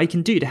wondering what I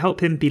can do to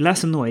help him be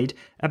less annoyed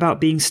about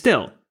being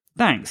still.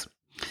 Thanks."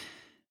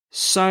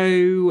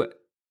 So,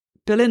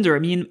 Belinda,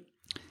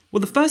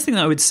 the first thing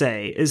that I would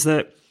say is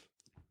that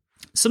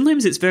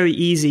sometimes it's very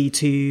easy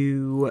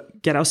to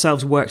get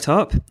ourselves worked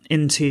up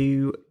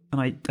into, and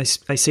I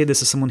say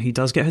this as someone who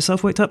does get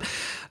herself worked up,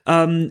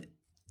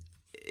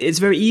 it's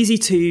very easy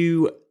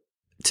to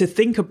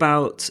think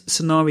about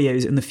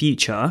scenarios in the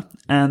future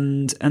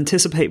and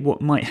anticipate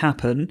what might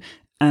happen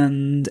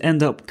and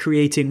end up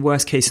creating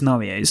worst case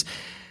scenarios.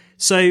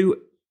 So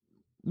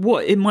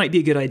what it might be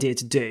a good idea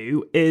to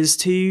do is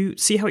to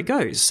see how it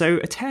goes. So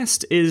a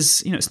test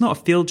is, it's not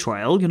a field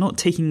trial. You're not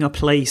taking a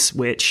place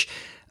which,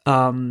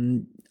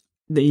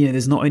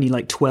 there's not only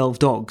like 12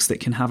 dogs that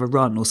can have a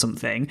run or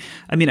something.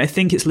 I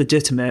think it's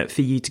legitimate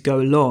for you to go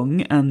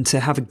along and to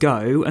have a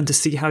go and to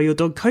see how your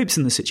dog copes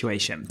in the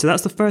situation. So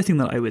that's the first thing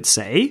that I would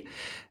say.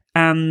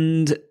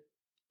 And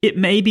it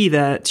may be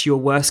that your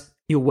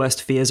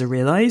worst fears are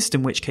realized,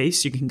 in which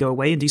case you can go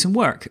away and do some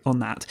work on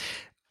that.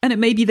 And it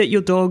may be that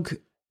your dog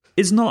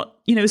is not,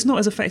 it's not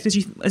as effective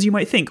as you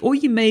might think. Or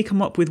you may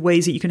come up with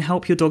ways that you can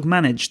help your dog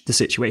manage the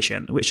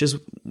situation, which is,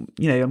 I'm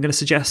going to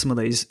suggest some of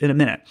those in a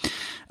minute.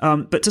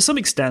 But to some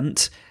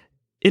extent,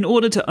 in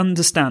order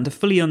to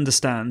fully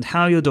understand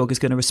how your dog is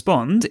going to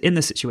respond in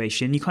the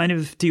situation, you kind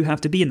of do have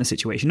to be in the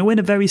situation or in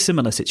a very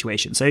similar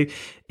situation. So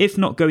if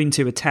not going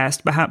to a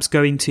test, perhaps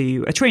going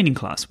to a training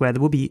class where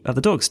there will be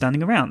other dogs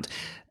standing around,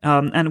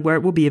 and where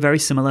it will be a very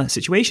similar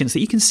situation so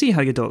that you can see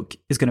how your dog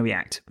is going to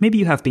react. Maybe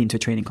you have been to a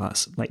training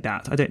class like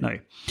that. I don't know.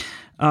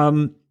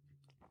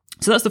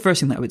 So that's the first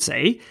thing that I would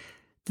say.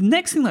 The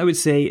next thing that I would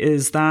say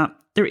is that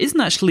there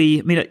isn't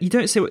actually, you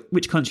don't say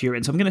which country you're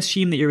in, so I'm going to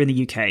assume that you're in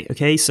the UK,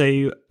 okay? So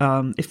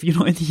if you're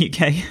not in the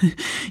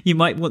UK, you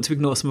might want to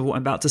ignore some of what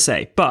I'm about to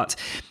say. But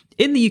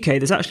in the UK,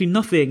 there's actually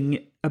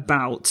nothing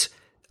about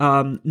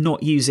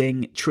not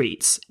using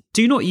treats.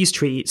 Do not use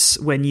treats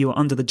when you are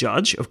under the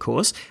judge, of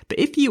course, but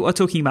if you are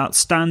talking about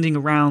standing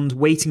around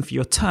waiting for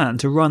your turn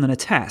to run in a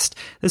test,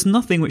 there's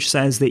nothing which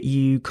says that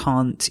you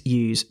can't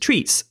use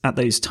treats at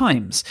those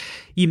times.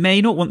 You may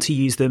not want to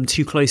use them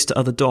too close to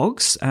other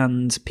dogs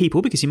and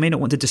people because you may not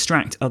want to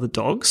distract other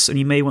dogs, and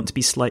you may want to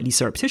be slightly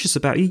surreptitious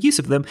about your use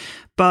of them,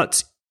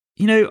 but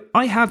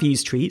I have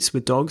used treats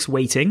with dogs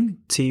waiting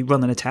to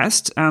run in a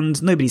test,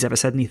 and nobody's ever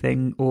said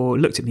anything or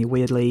looked at me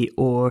weirdly,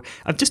 or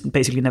I've just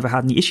basically never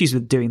had any issues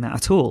with doing that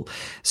at all.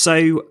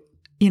 So,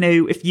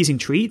 if using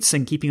treats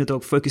and keeping your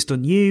dog focused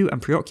on you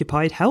and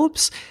preoccupied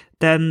helps,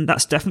 then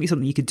that's definitely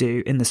something you could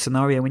do in this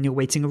scenario when you're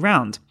waiting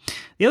around.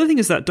 The other thing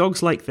is that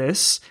dogs like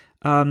this,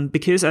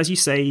 because as you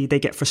say, they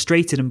get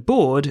frustrated and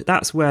bored,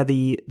 that's where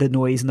the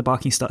noise and the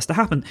barking starts to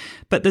happen.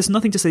 But there's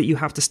nothing to say that you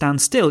have to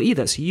stand still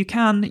either. So you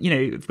can,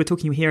 if we're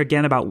talking here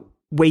again about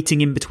waiting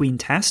in between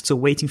tests or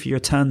waiting for your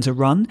turn to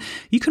run,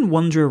 you can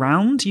wander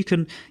around. You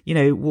can,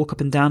 walk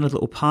up and down a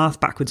little path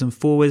backwards and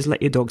forwards,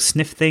 let your dog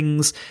sniff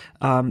things,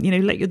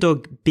 let your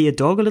dog be a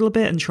dog a little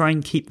bit and try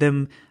and keep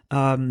them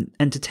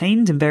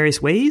entertained in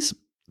various ways.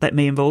 That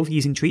may involve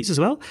using treats as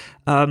well,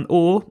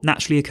 or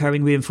naturally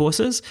occurring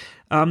reinforcers.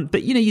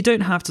 But, you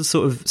don't have to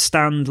sort of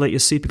stand like you're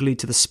super glued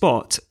to the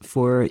spot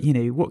for,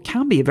 what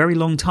can be a very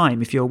long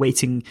time if you're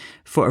waiting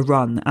for a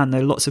run and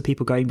there are lots of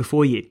people going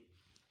before you.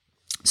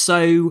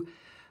 So,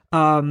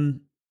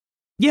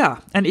 yeah.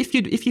 And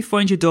if you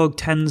find your dog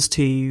tends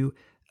to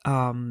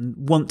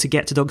want to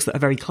get to dogs that are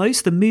very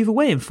close, then move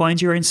away and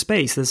find your own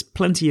space. There's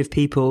plenty of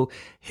people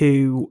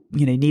who,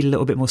 need a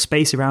little bit more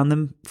space around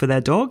them for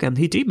their dog and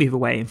who do move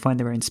away and find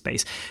their own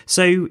space.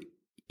 So,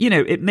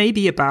 it may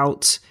be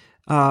about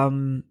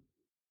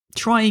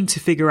trying to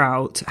figure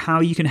out how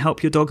you can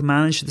help your dog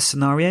manage the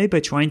scenario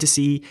by trying to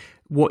see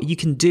what you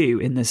can do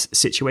in this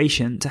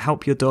situation to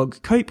help your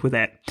dog cope with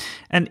it.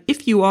 And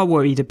if you are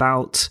worried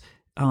about,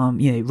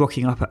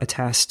 rocking up at a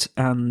test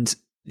and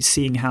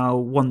seeing how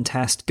one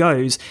test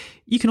goes,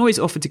 you can always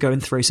offer to go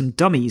and throw some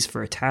dummies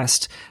for a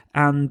test,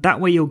 and that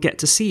way you'll get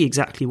to see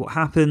exactly what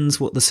happens,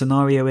 what the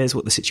scenario is,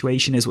 what the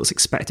situation is, what's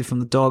expected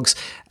from the dogs,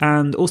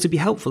 and also be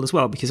helpful as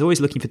well, because you're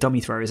always looking for dummy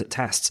throwers at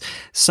tests.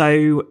 So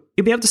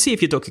you'll be able to see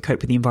if your dog can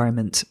cope with the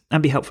environment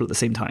and be helpful at the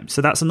same time.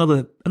 So that's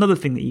another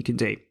thing that you can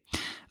do.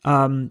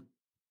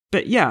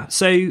 But yeah,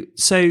 so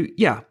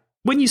yeah,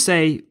 when you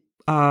say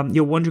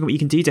you're wondering what you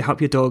can do to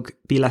help your dog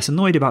be less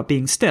annoyed about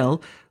being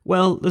still,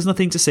 well, there's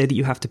nothing to say that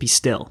you have to be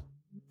still,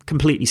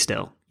 completely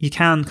still. You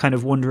can kind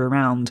of wander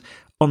around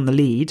on the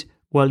lead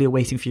while you're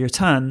waiting for your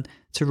turn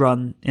to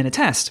run in a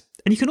test.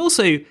 And you can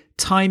also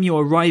time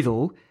your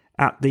arrival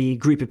at the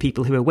group of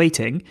people who are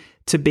waiting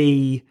to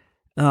be,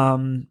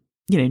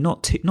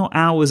 not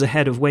hours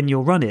ahead of when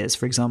your run is,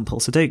 for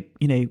example. So don't,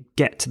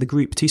 get to the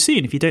group too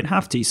soon if you don't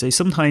have to. So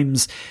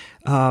sometimes,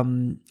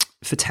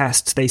 for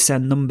tests, they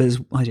send numbers,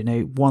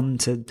 1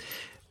 to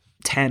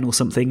 10 or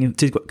something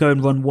to go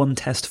and run one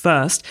test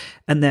first,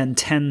 and then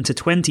 10 to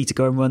 20 to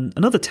go and run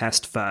another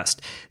test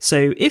first.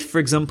 So if, for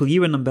example,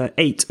 you are number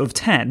 8 of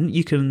 10,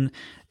 you can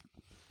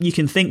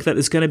think that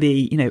there's going to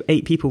be,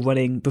 8 people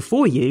running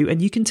before you,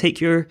 and you can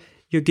take your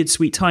good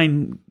sweet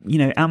time,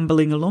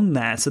 ambling along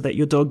there so that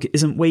your dog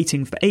isn't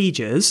waiting for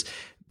ages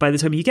by the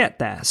time you get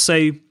there.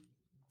 So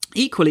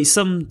equally,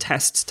 some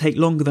tests take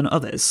longer than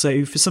others.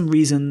 So for some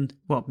reason,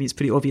 well, it's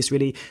pretty obvious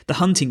really, the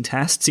hunting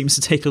test seems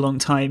to take a long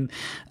time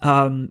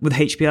with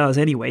HPRs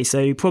anyway.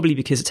 So probably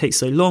because it takes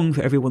so long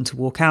for everyone to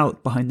walk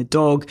out behind the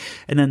dog,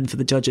 and then for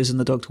the judges and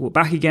the dog to walk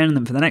back again, and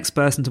then for the next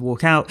person to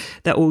walk out,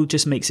 that all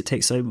just makes it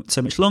take so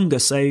much longer.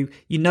 So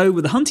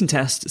with the hunting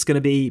test, it's going to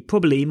be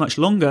probably much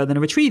longer than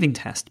a retrieving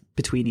test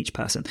between each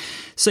person.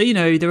 So,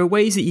 there are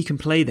ways that you can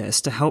play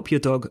this to help your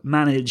dog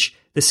manage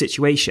the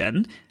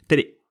situation,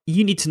 but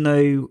you need to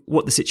know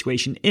what the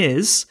situation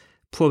is,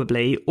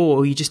 probably,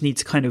 or you just need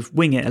to kind of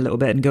wing it a little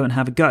bit and go and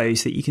have a go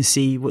so that you can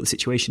see what the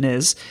situation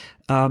is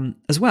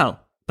as well.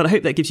 But I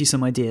hope that gives you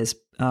some ideas.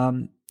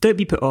 Don't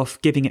be put off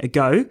giving it a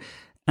go,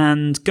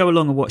 and go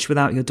along and watch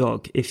without your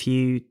dog if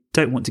you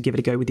don't want to give it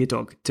a go with your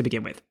dog to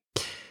begin with.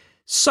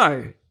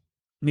 So,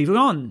 moving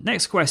on.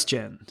 Next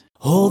question.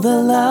 Hold the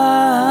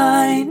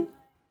line.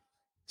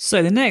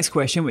 So the next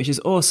question, which is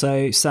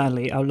also,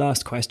 sadly, our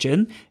last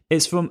question,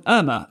 is from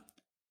Irma.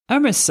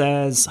 Irma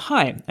says,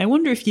 "Hi, I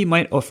wonder if you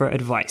might offer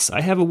advice.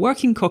 I have a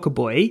working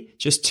cocker-boy,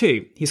 just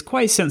 2. He's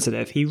quite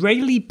sensitive. He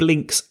regularly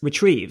blinks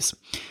retrieves.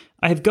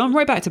 I have gone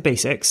right back to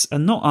basics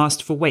and not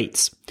asked for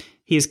weights.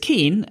 He is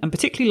keen and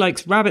particularly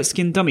likes rabbit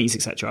skin dummies,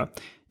 etc.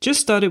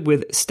 Just started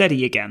with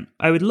steady again.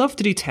 I would love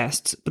to do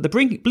tests, but the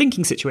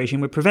blinking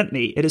situation would prevent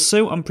me. It is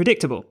so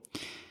unpredictable.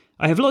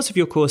 I have lots of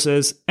your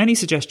courses. Any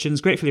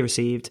suggestions? Gratefully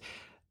received.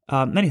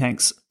 Many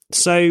thanks."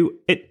 So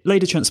it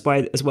later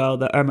transpired as well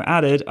that Irma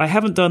added, "I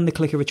haven't done the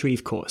clicker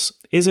retrieve course.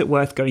 Is it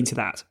worth going to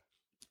that?"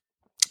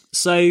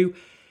 So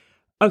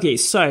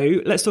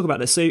let's talk about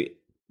this. So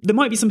there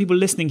might be some people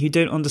listening who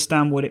don't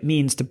understand what it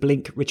means to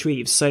blink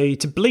retrieve. So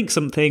to blink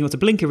something or to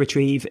blink a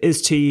retrieve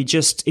is to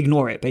just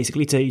ignore it,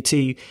 basically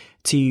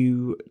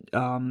to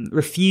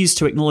refuse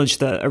to acknowledge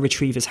that a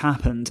retrieve has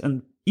happened.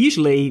 And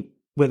usually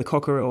with a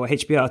cocker or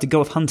HBR, to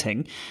go off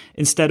hunting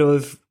instead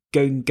of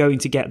going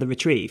to get the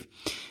retrieve.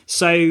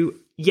 So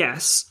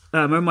yes,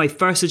 my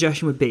first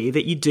suggestion would be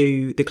that you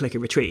do the clicker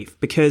retrieve,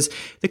 because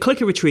the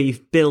clicker retrieve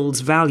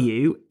builds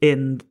value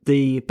in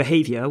the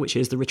behavior, which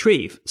is the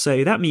retrieve.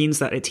 So that means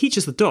that it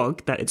teaches the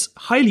dog that it's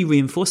highly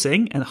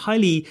reinforcing and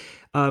highly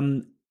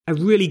a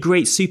really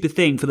great super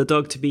thing for the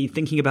dog to be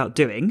thinking about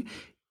doing,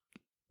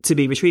 to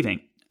be retrieving,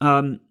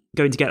 going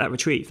to get that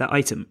retrieve, that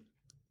item.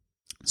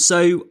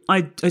 So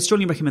I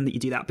strongly recommend that you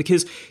do that,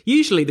 because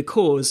usually the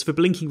cause for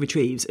blinking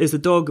retrieves is the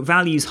dog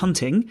values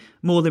hunting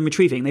more than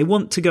retrieving. They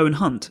want to go and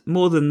hunt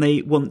more than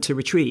they want to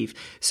retrieve.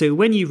 So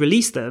when you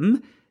release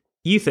them,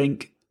 you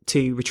think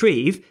to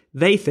retrieve,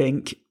 they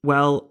think,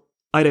 well,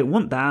 I don't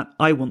want that,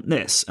 I want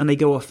this. And they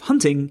go off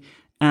hunting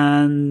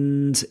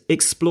and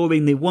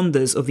exploring the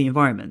wonders of the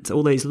environment,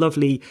 all those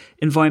lovely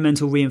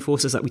environmental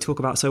reinforcers that we talk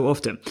about so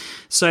often.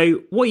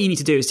 So what you need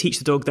to do is teach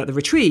the dog that the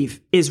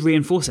retrieve is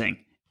reinforcing,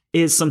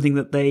 is something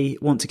that they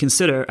want to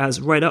consider as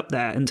right up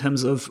there in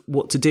terms of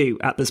what to do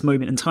at this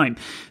moment in time.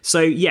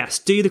 So yes,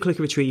 do the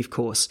clicker retrieve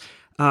course.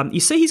 You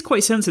say he's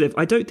quite sensitive.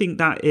 I don't think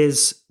that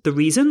is the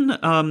reason,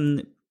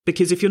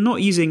 because if you're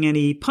not using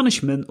any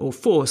punishment or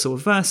force or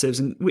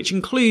aversives, which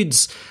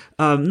includes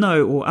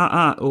no or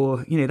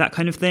or that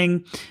kind of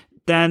thing,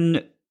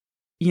 then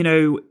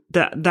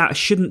that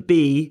shouldn't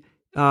be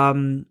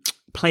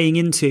playing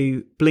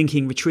into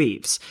blinking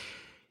retrieves.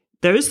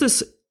 There is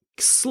this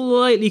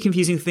slightly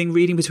confusing thing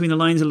reading between the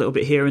lines a little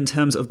bit here in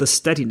terms of the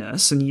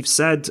steadiness, and you've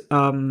said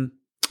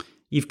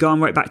you've gone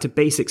right back to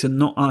basics and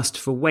not asked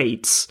for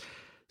weights.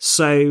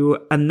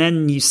 So, and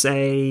then you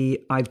say,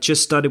 I've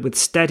just started with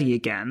steady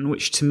again,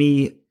 which to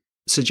me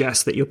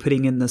suggests that you're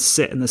putting in the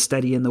sit and the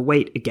steady and the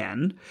weight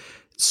again.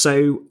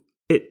 So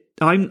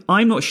I'm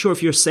not sure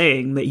if you're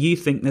saying that you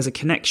think there's a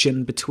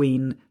connection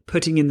between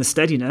putting in the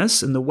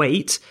steadiness and the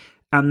weight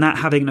and that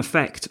having an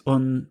effect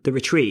on the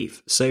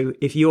retrieve. So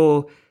if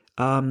you're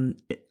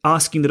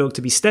asking the dog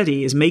to be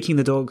steady is making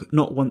the dog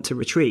not want to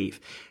retrieve.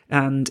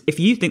 And if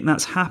you think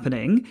that's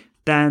happening,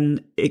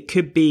 then it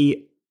could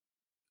be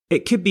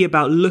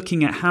about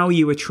looking at how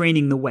you are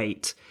training the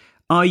weight.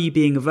 Are you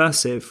being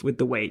aversive with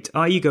the weight?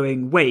 Are you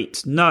going,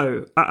 wait,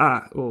 no,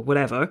 or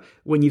whatever,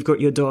 when you've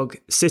got your dog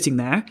sitting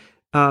there?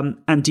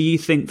 And do you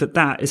think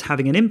that is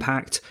having an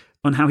impact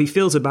on how he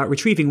feels about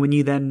retrieving when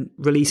you then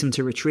release him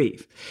to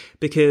retrieve?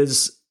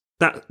 Because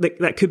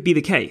that could be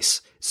the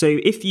case. So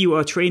if you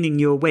are training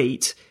your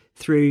weight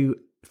through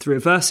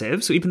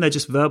aversives, or even they're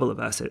just verbal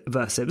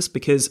aversives,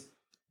 because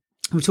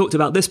we've talked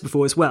about this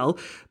before as well,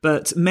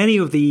 but many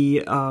of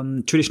the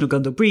traditional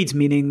gun dog breeds,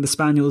 meaning the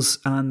Spaniels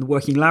and the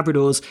working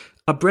Labradors,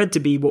 are bred to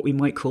be what we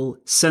might call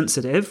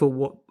sensitive, or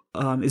what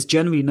is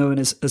generally known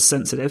as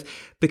sensitive,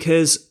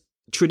 because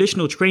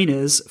traditional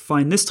trainers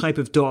find this type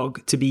of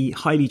dog to be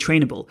highly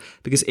trainable.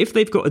 Because if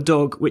they've got a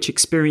dog which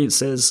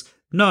experiences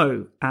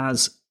no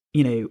as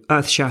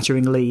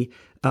earth-shatteringly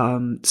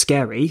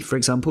scary, for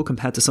example,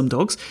 compared to some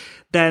dogs,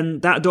 then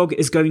that dog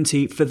is going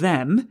to, for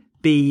them,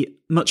 be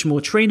much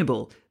more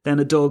trainable than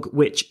a dog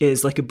which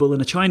is like a bull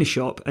in a china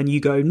shop, and you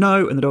go,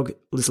 no, and the dog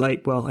is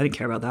like, well, I didn't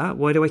care about that.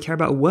 Why do I care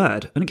about a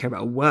word? I don't care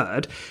about a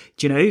word.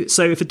 Do you know?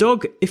 So if the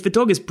dog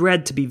is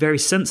bred to be very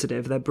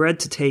sensitive, they're bred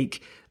to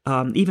take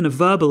even a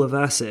verbal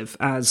aversive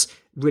as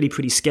really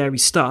pretty scary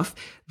stuff,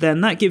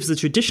 then that gives the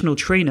traditional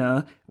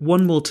trainer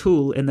one more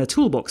tool in their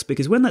toolbox,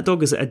 because when that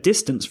dog is at a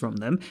distance from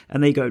them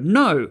and they go,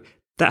 no,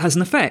 that has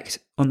an effect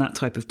on that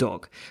type of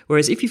dog.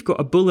 Whereas if you've got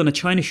a bull in a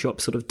china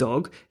shop sort of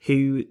dog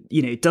who,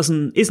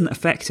 isn't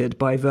affected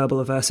by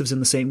verbal aversives in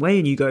the same way,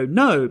 and you go,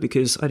 no,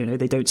 because, I don't know,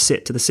 they don't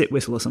sit to the sit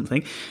whistle or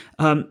something,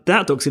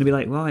 that dog's going to be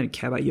like, well, I don't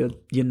care about your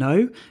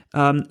no.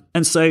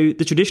 And so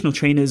the traditional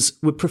trainers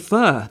would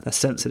prefer the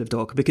sensitive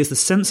dog, because the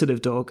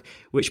sensitive dog,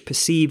 which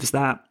perceives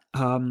that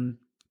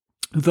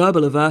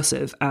verbal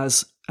aversive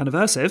as an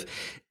aversive,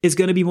 is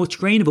going to be more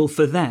trainable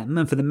for them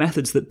and for the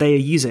methods that they are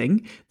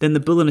using than the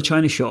bull in a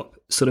china shop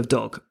sort of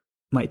dog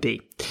might be.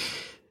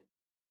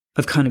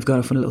 I've kind of gone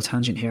off on a little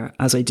tangent here,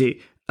 as I do.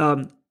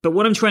 But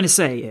what I'm trying to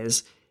say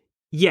is,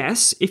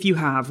 yes, if you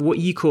have what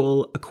you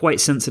call a quite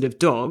sensitive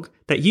dog,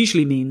 that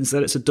usually means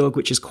that it's a dog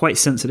which is quite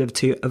sensitive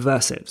to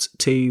aversives,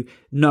 to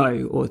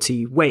no or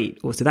to wait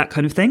or to that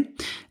kind of thing.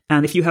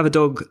 And if you have a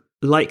dog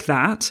like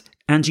that,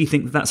 and you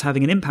think that that's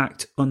having an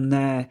impact on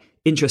their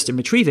interest in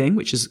retrieving,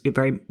 which is it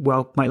very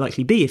well might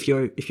likely be if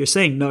you're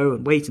saying no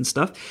and wait and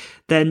stuff,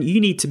 then you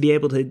need to be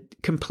able to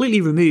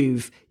completely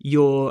remove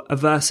your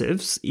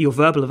aversives, your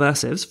verbal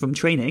aversives from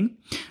training,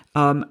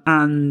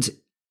 and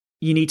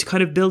you need to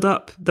kind of build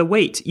up the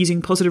weight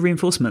using positive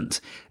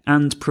reinforcement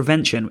and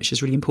prevention, which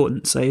is really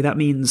important. So that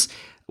means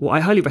what I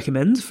highly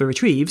recommend for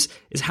retrieves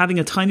is having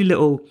a tiny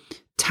little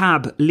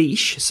tab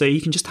leash. So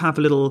you can just have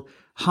a little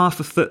half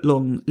a foot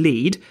long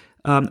lead,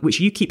 which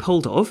you keep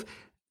hold of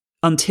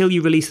until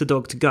you release the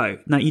dog to go.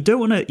 Now, you don't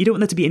want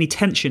there to be any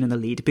tension in the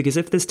lead, because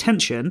if there's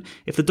tension,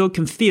 if the dog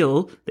can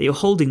feel that you're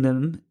holding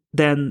them,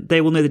 then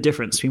they will know the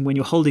difference between when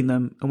you're holding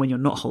them and when you're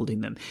not holding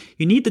them.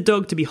 You need the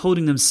dog to be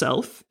holding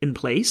themselves in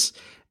place.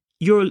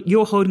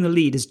 You're holding the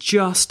lead is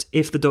just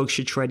if the dog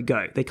should try to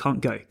go. They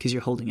can't go because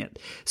you're holding it.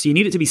 So you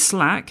need it to be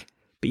slack,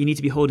 but you need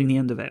to be holding the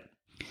end of it.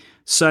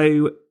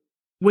 So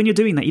when you're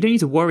doing that, you don't need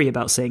to worry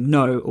about saying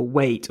no or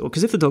wait, or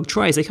because if the dog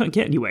tries, they can't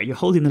get anywhere. You're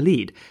holding the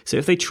lead. So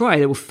if they try,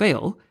 they will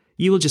fail.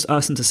 You will just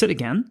ask them to sit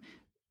again.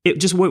 It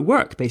just won't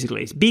work,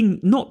 basically.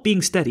 Not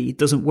being steady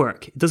doesn't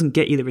work. It doesn't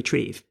get you the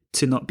retrieve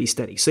to not be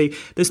steady. So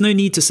there's no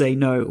need to say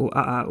no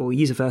or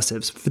use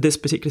aversives for this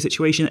particular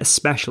situation,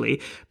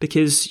 especially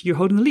because you're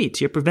holding the lead.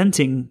 You're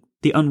preventing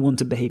the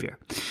unwanted behavior.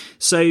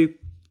 So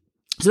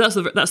that's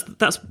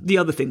the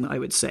other thing that I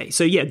would say.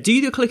 So yeah,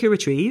 do the clicker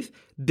retrieve,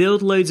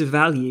 build loads of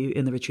value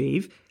in the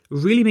retrieve.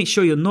 Really make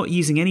sure you're not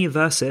using any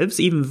aversives,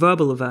 even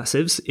verbal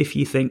aversives, if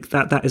you think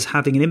that that is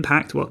having an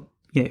impact. Well,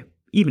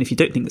 even if you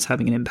don't think that's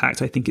having an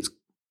impact, I think it's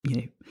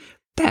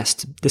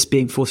best, this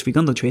being force-free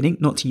gun dog training,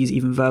 not to use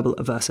even verbal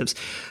aversives.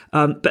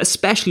 But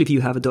especially if you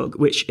have a dog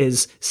which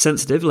is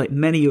sensitive, like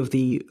many of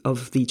the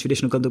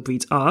traditional gun dog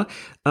breeds are,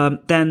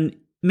 then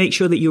make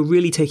sure that you're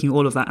really taking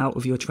all of that out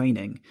of your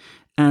training.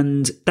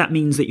 And that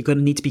means that you're going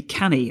to need to be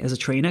canny as a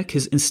trainer,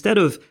 because instead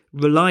of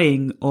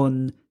relying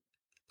on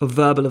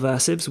verbal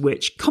aversives,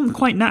 which come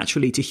quite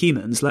naturally to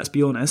humans, let's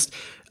be honest,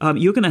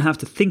 you're going to have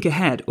to think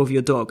ahead of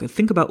your dog and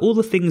think about all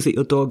the things that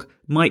your dog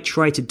might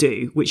try to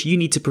do, which you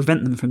need to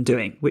prevent them from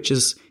doing, which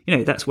is,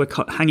 that's where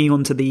hanging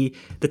on to the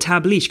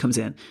tab leash comes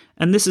in.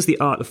 And this is the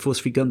art of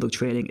force-free gun dog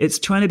training. It's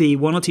trying to be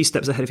 1 or 2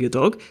 steps ahead of your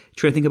dog,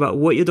 trying to think about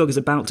what your dog is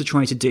about to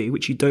try to do,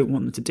 which you don't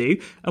want them to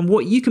do, and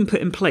what you can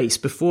put in place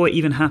before it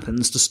even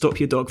happens to stop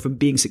your dog from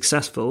being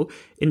successful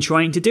in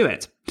trying to do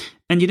it.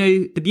 And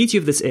the beauty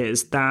of this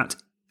is that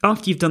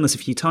after you've done this a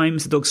few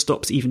times, the dog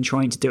stops even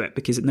trying to do it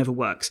because it never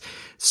works.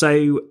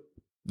 So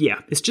yeah,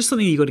 it's just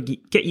something you've got to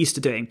get used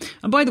to doing.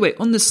 And by the way,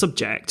 on the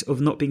subject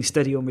of not being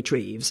steady on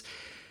retrieves,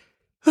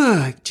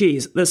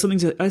 there's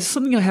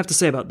something I have to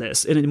say about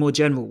this in a more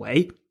general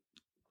way,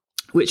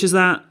 which is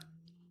that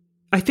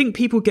I think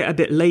people get a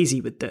bit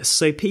lazy with this.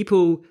 So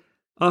people,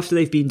 after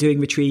they've been doing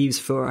retrieves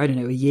for, a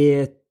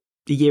year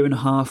and a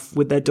half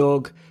with their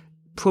dog,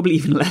 probably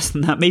even less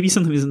than that, maybe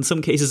sometimes in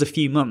some cases a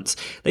few months,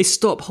 they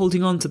stop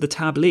holding on to the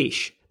tab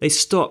leash. They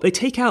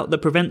take out the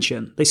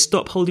prevention. They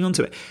stop holding on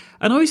to it.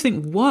 And I always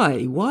think,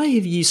 why? Why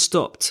have you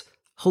stopped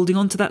holding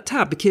on to that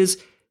tab? Because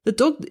the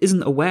dog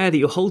isn't aware that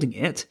you're holding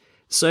it.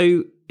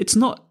 So it's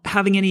not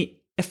having any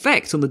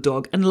effect on the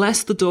dog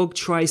unless the dog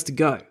tries to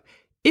go.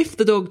 If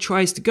the dog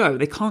tries to go,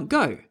 they can't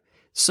go.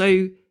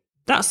 So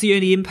that's the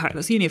only impact,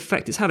 that's the only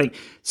effect it's having.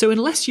 So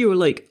unless you're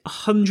like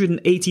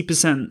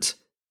 180%,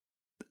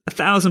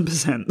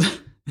 1,000%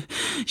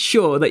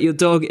 sure that your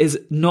dog is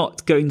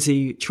not going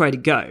to try to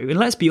go, and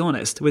let's be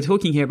honest, we're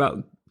talking here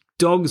about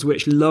dogs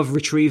which love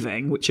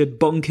retrieving, which are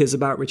bonkers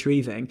about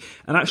retrieving,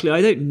 and actually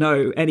I don't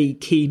know any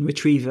keen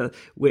retriever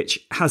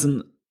which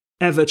hasn't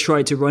ever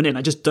tried to run in.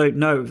 I just don't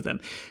know of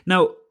them.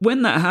 Now,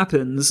 when that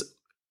happens,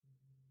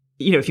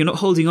 if you're not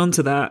holding on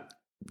to that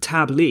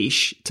tab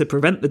leash to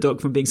prevent the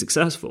dog from being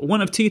successful,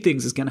 one of 2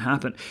 things is going to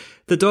happen.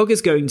 The dog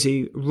is going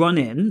to run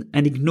in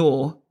and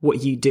ignore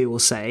what you do or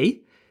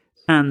say,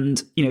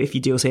 and if you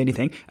do or say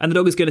anything, and the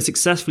dog is going to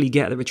successfully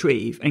get the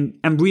retrieve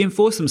and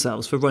reinforce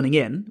themselves for running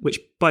in,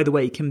 which, by the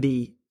way, can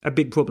be a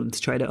big problem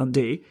to try to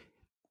undo.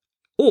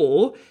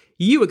 Or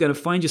you are going to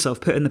find yourself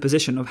put in the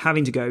position of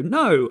having to go,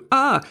 no,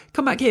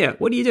 come back here,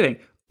 what are you doing?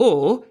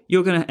 Or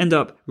you're going to end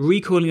up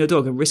recalling your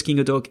dog and risking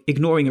your dog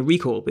ignoring a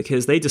recall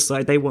because they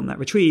decide they want that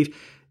retrieve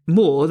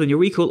more than your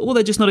recall, or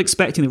they're just not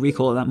expecting the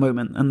recall at that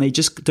moment and they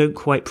just don't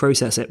quite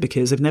process it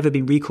because they've never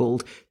been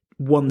recalled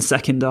 1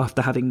 second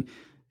after having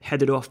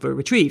headed off for a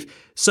retrieve.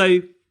 So,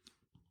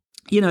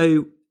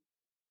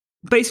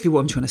 basically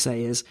what I'm trying to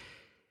say is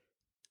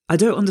I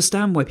don't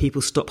understand why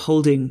people stop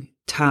holding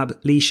tab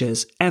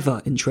leashes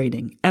ever in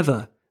training,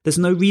 ever. There's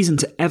no reason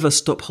to ever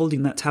stop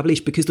holding that tab leash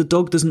because the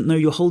dog doesn't know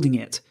you're holding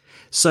it.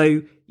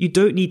 So you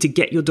don't need to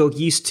get your dog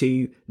used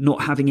to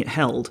not having it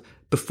held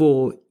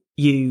before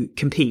you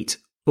compete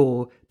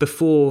or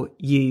before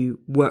you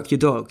work your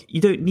dog.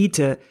 You don't need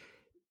to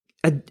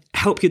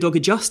help your dog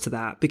adjust to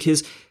that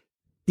because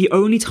The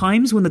only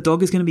times when the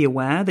dog is going to be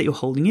aware that you're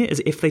holding it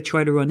is if they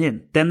try to run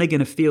in. Then they're going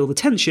to feel the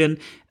tension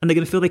and they're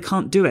going to feel they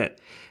can't do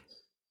it.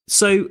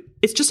 So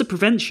it's just a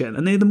prevention.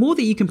 And the more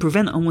that you can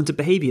prevent unwanted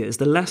behaviors,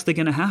 the less they're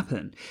going to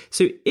happen.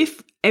 So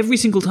if every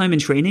single time in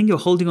training you're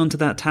holding onto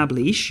that tab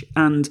leash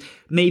and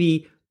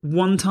maybe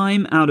one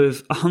time out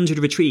of 100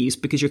 retrieves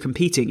because you're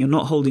competing, you're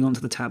not holding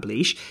onto the tab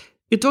leash,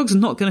 your dog's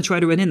not going to try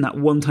to run in that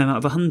one time out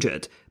of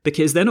 100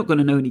 because they're not going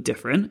to know any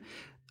different.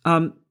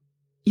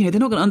 They're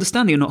not going to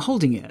understand that you're not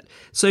holding it.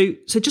 So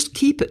just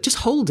keep it, just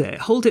hold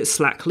it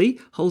slackly,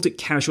 hold it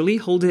casually,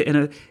 hold it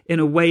in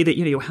a way that,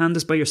 your hand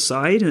is by your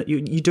side and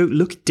you don't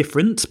look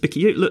different because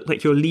you don't look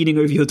like you're leaning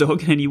over your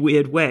dog in any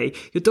weird way.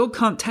 Your dog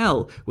can't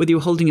tell whether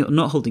you're holding it or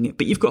not holding it,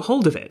 but you've got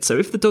hold of it. So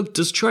if the dog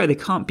does try, they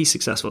can't be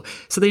successful.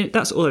 So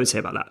that's all I would say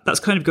about that. That's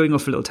kind of going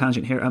off a little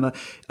tangent here, Emma.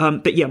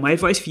 But yeah, my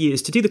advice for you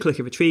is to do the click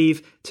and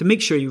retrieve, to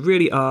make sure you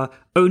really are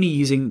only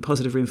using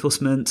positive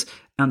reinforcement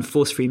and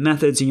force-free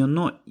methods, and you're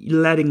not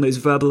letting those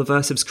verbal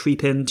aversives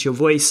creep into your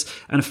voice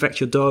and affect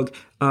your dog.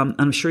 And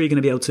I'm sure you're going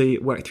to be able to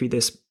work through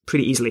this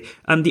pretty easily.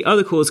 And the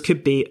other cause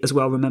could be, as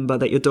well, remember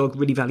that your dog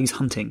really values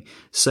hunting.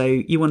 So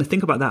you want to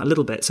think about that a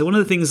little bit. So one of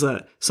the things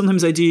that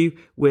sometimes I do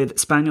with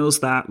spaniels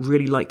that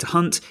really like to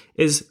hunt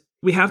is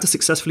we have to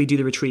successfully do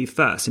the retrieve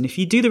first. And if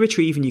you do the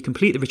retrieve and you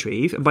complete the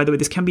retrieve, and by the way,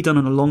 this can be done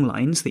on a long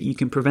line so that you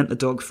can prevent the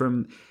dog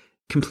from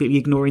completely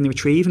ignoring the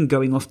retrieve and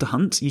going off to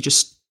hunt. You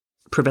just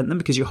prevent them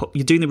because you're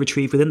doing the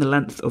retrieve within the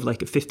length of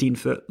like a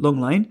 15-foot long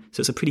line.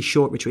 So it's a pretty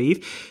short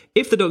retrieve.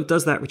 If the dog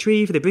does that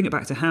retrieve, they bring it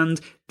back to hand,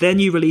 then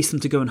you release them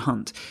to go and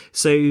hunt.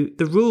 So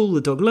the rule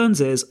the dog learns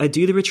is I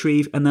do the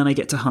retrieve and then I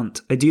get to hunt.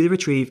 I do the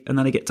retrieve and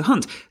then I get to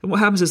hunt. And what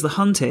happens is the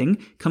hunting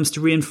comes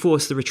to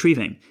reinforce the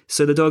retrieving.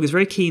 So the dog is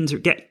very keen to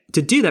get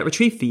to do that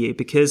retrieve for you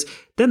because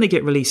then they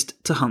get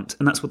released to hunt,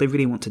 and that's what they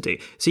really want to do.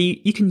 So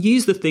you can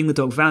use the thing the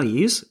dog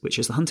values, which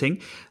is the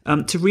hunting,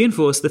 to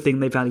reinforce the thing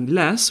they value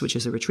less, which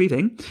is the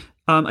retrieving.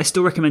 I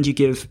still recommend you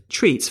give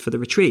treats for the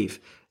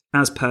retrieve,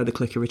 as per the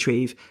clicker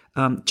retrieve,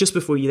 just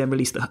before you then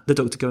release the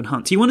dog to go and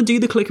hunt. So you want to do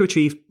the clicker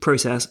retrieve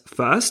process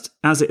first,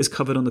 as it is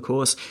covered on the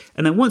course,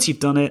 and then once you've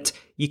done it,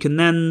 you can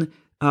then,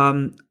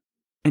 and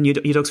your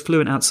dog's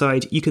fluent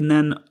outside, you can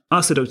then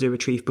ask the dog to do a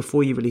retrieve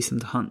before you release them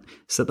to hunt,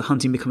 so that the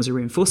hunting becomes a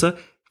reinforcer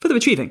for the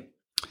retrieving.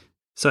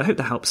 So I hope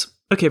that helps.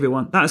 Okay,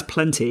 everyone, that is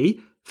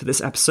plenty for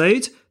this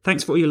episode.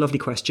 Thanks for all your lovely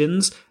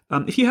questions.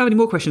 If you have any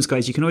more questions,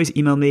 guys, you can always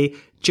email me,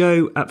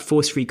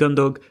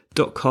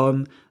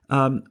 joe@forcefreegundog.com.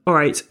 All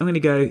right, I'm going to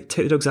go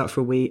take the dogs out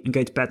for a wee and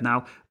go to bed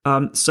now.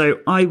 So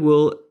I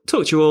will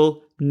talk to you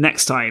all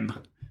next time.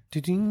 Hold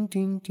the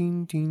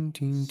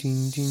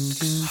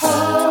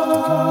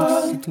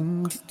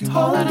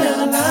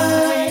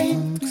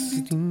line.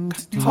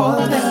 Hold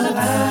the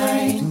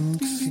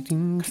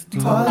line.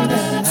 Hold the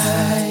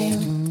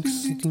line.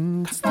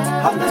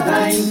 Hold the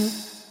line.